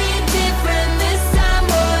gonna be different this time,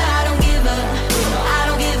 boy, I don't give a, I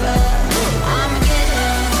don't give a.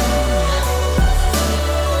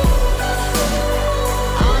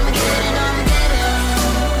 I'm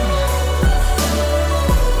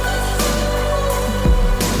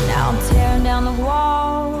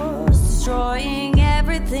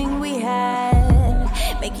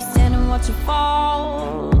to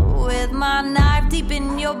fall with my knife deep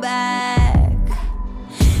in your back.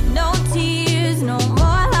 No tears, no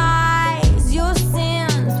more lies. Your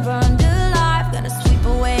sins burned alive, gonna sweep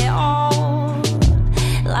away all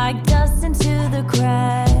like dust into the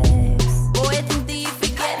cracks. Boy, I think that you're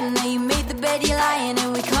forgetting that you made the bed you're lying,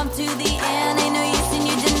 and we come to the end. Ain't no use in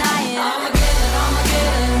you denying.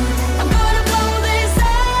 Armageddon. I'm gonna blow this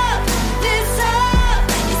up. You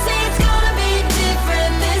say it's gonna be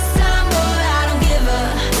different this time, boy, I don't give a.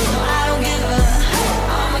 Armageddon.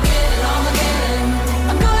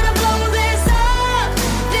 I'm gonna blow this up.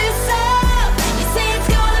 You say it's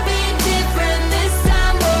gonna be different this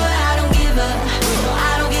time, boy, I don't give a.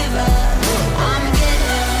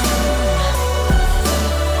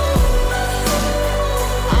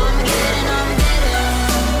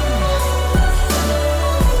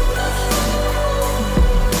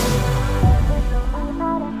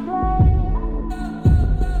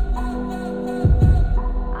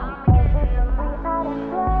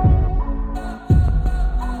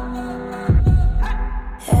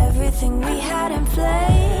 Everything we had in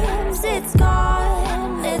flames, it's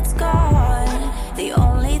gone, it's gone. The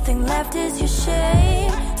only thing left is your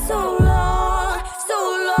shame. So long, so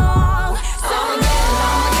long, so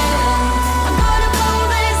long. I'm gonna blow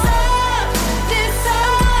this up. You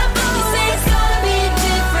say it's gonna be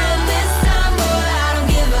different this time, boy, I don't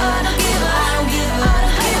give a.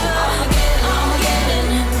 Armageddon.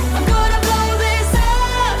 I'm gonna blow this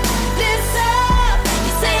up. You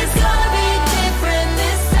say it's gonna be different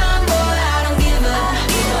this time, boy, I don't give a.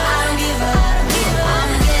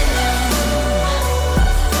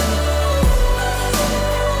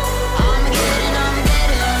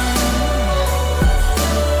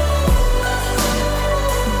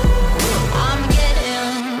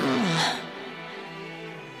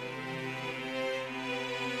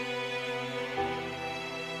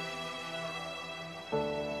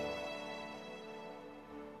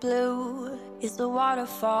 Blue is the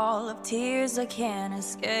waterfall of tears I can't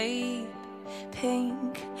escape.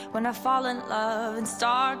 Pink, when I fall in love and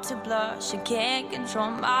start to blush, I can't control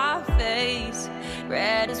my face.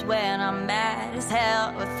 Red is when I'm mad as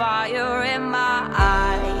hell with fire in my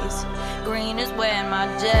eyes. Green is when my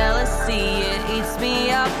jealousy, it eats me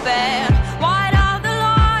up. And white are the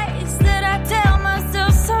lies that I tell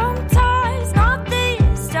myself sometimes. Not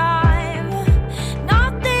this time,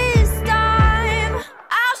 not this time.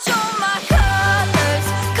 I'll show my colors,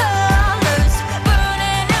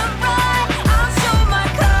 burning and bright. I'll show my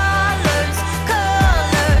colors,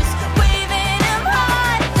 waving them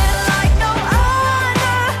high. They're like no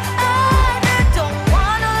other. Don't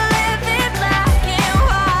wanna live in black and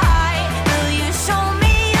white. Will you show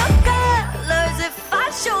me your colors if I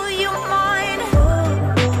show you mine?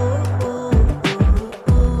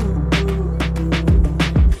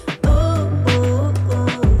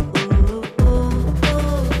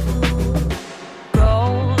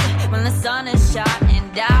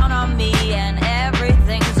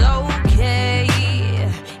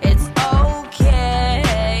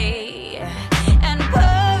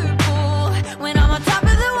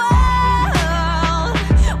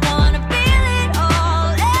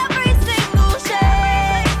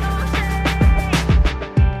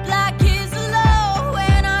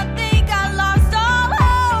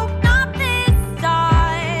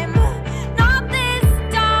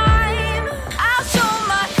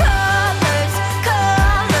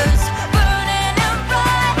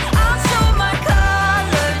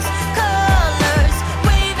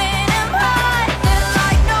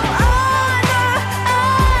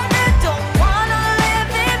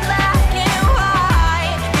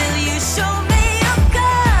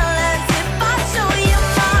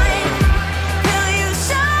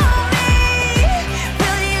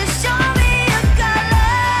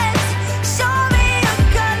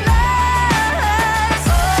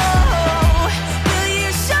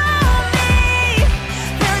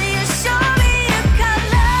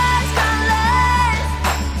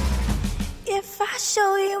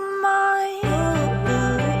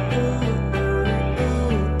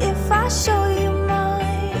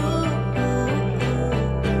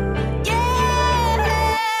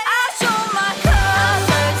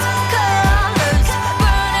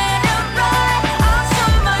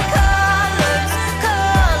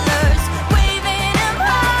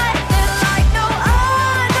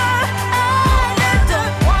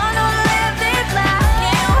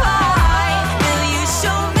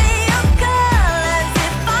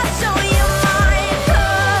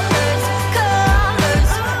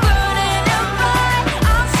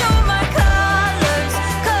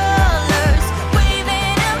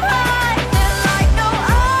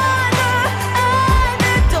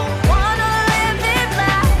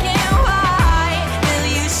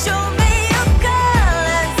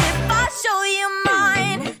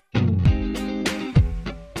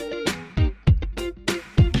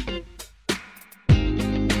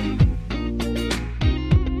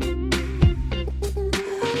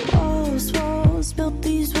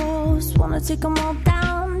 take them all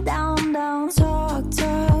down, down, down. Talk,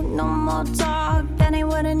 talk, no more talk. That ain't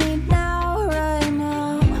what I need now, right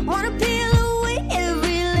now. Wanna peel away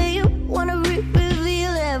every layer, wanna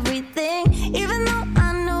reveal everything. Even though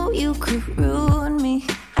I know you could ruin me,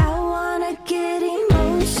 I wanna get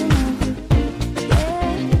emotional.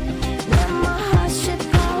 Yeah, let my heart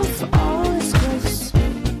strip off all its clothes.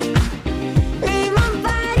 Lay my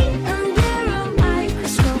body under a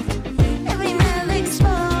microscope, every nerve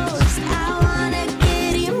exposed. I wanna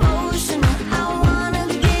get emotional. I wanna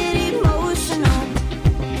get emotional.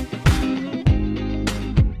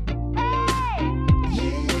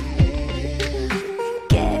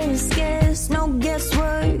 Guess, no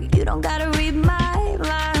guesswork. You don't gotta read my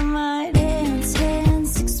mind.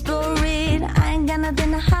 Hands, explore it. I ain't got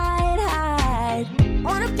nothing to hide.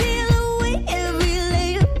 Wanna peel away every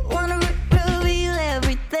layer, wanna reveal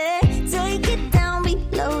everything. Take it down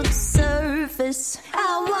below the surface.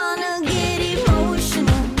 I wanna get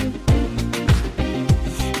emotional.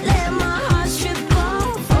 Let my heart strip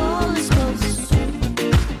off all its clothes.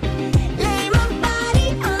 Lay my body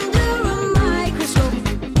under a microscope,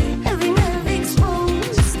 every nerve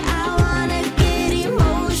exposed. I wanna get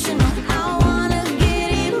emotional. I wanna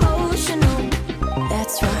get emotional.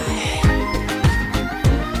 That's right.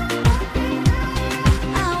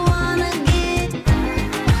 I wanna get,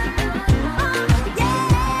 yeah. I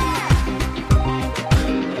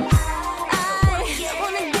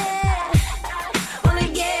wanna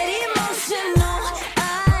get emotional. I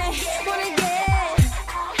wanna get,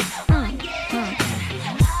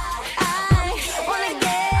 I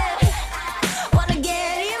wanna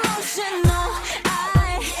get emotional.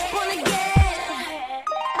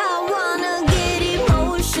 I wanna get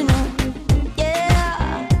emotional.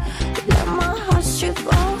 Yeah, let my heart strip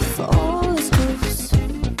off all its clothes.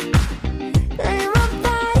 Lay my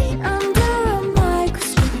body under a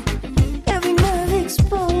microscope, every nerve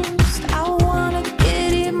exposed. I wanna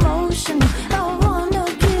get emotional. I wanna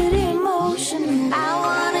get emotional. I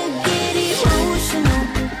wanna get emotional.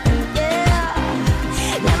 Yeah,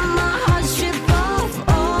 let my heart strip off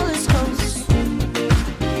all its clothes.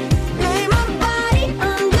 Lay my body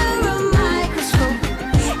under a microscope,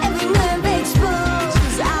 every nerve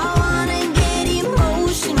exposed. I wanna get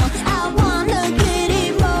emotional. I wanna get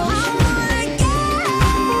emotional.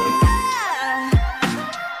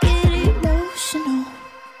 Get emotional.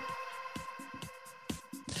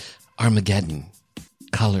 Armageddon,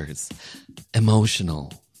 Colors,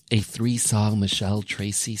 Emotional, a 3-song Michelle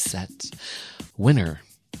Tracy set. Winner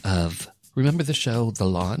of, remember the show The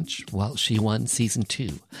Launch? Well, she won season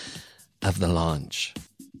 2 of The Launch.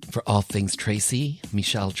 For all things Tracy,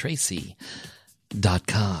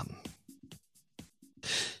 MichelleTracy.com.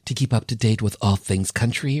 To keep up to date with all things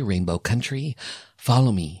country, Rainbow Country,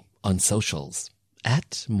 follow me on socials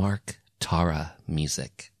at Mark Tara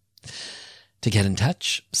Music. To get in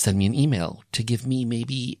touch, send me an email to give me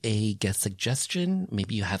maybe a guest suggestion.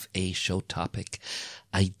 Maybe you have a show topic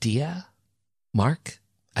idea.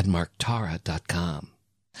 Mark@marktara.com.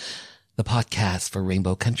 The podcast for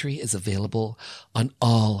Rainbow Country is available on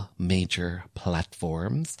all major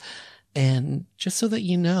platforms. And just so that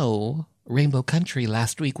you know, Rainbow Country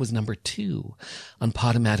last week was number 2 on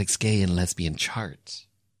Podomatic's Gay and Lesbian chart.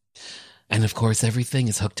 And of course, everything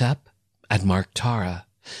is hooked up at marktara.com.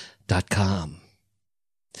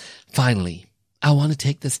 Finally, I want to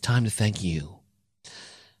take this time to thank you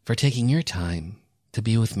for taking your time to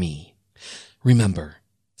be with me. Remember,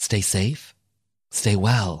 stay safe, stay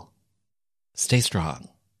well, stay strong.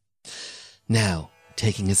 Now,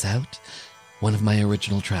 taking us out, one of my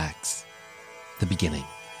original tracks, The Beginning.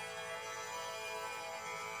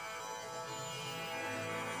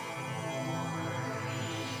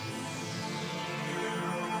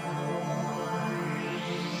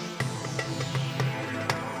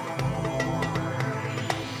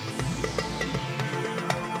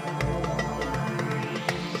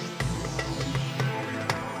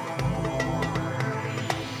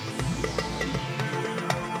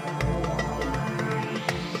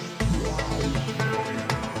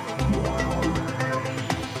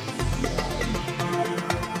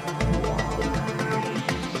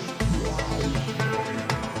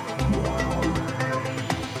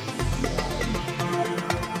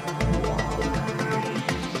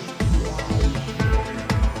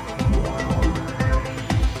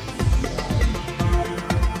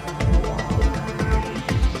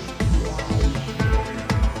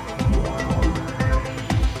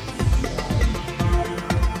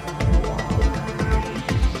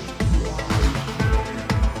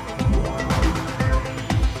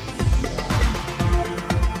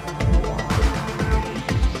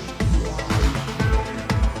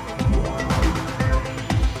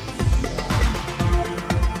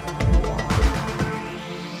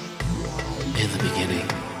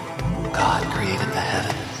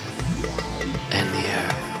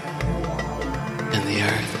 the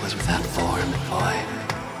earth was without form and void,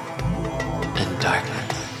 and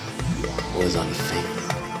darkness was on the face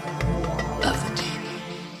of the deep.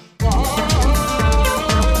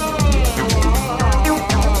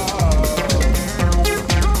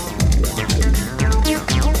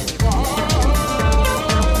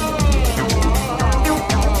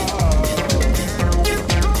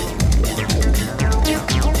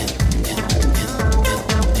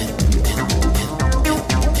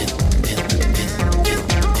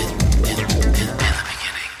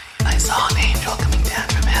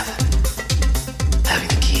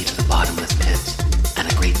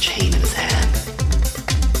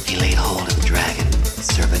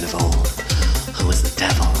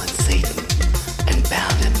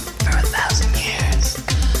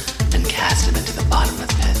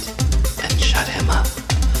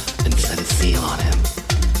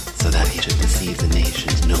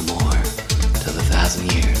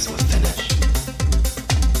 Years were finished.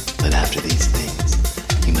 But after these things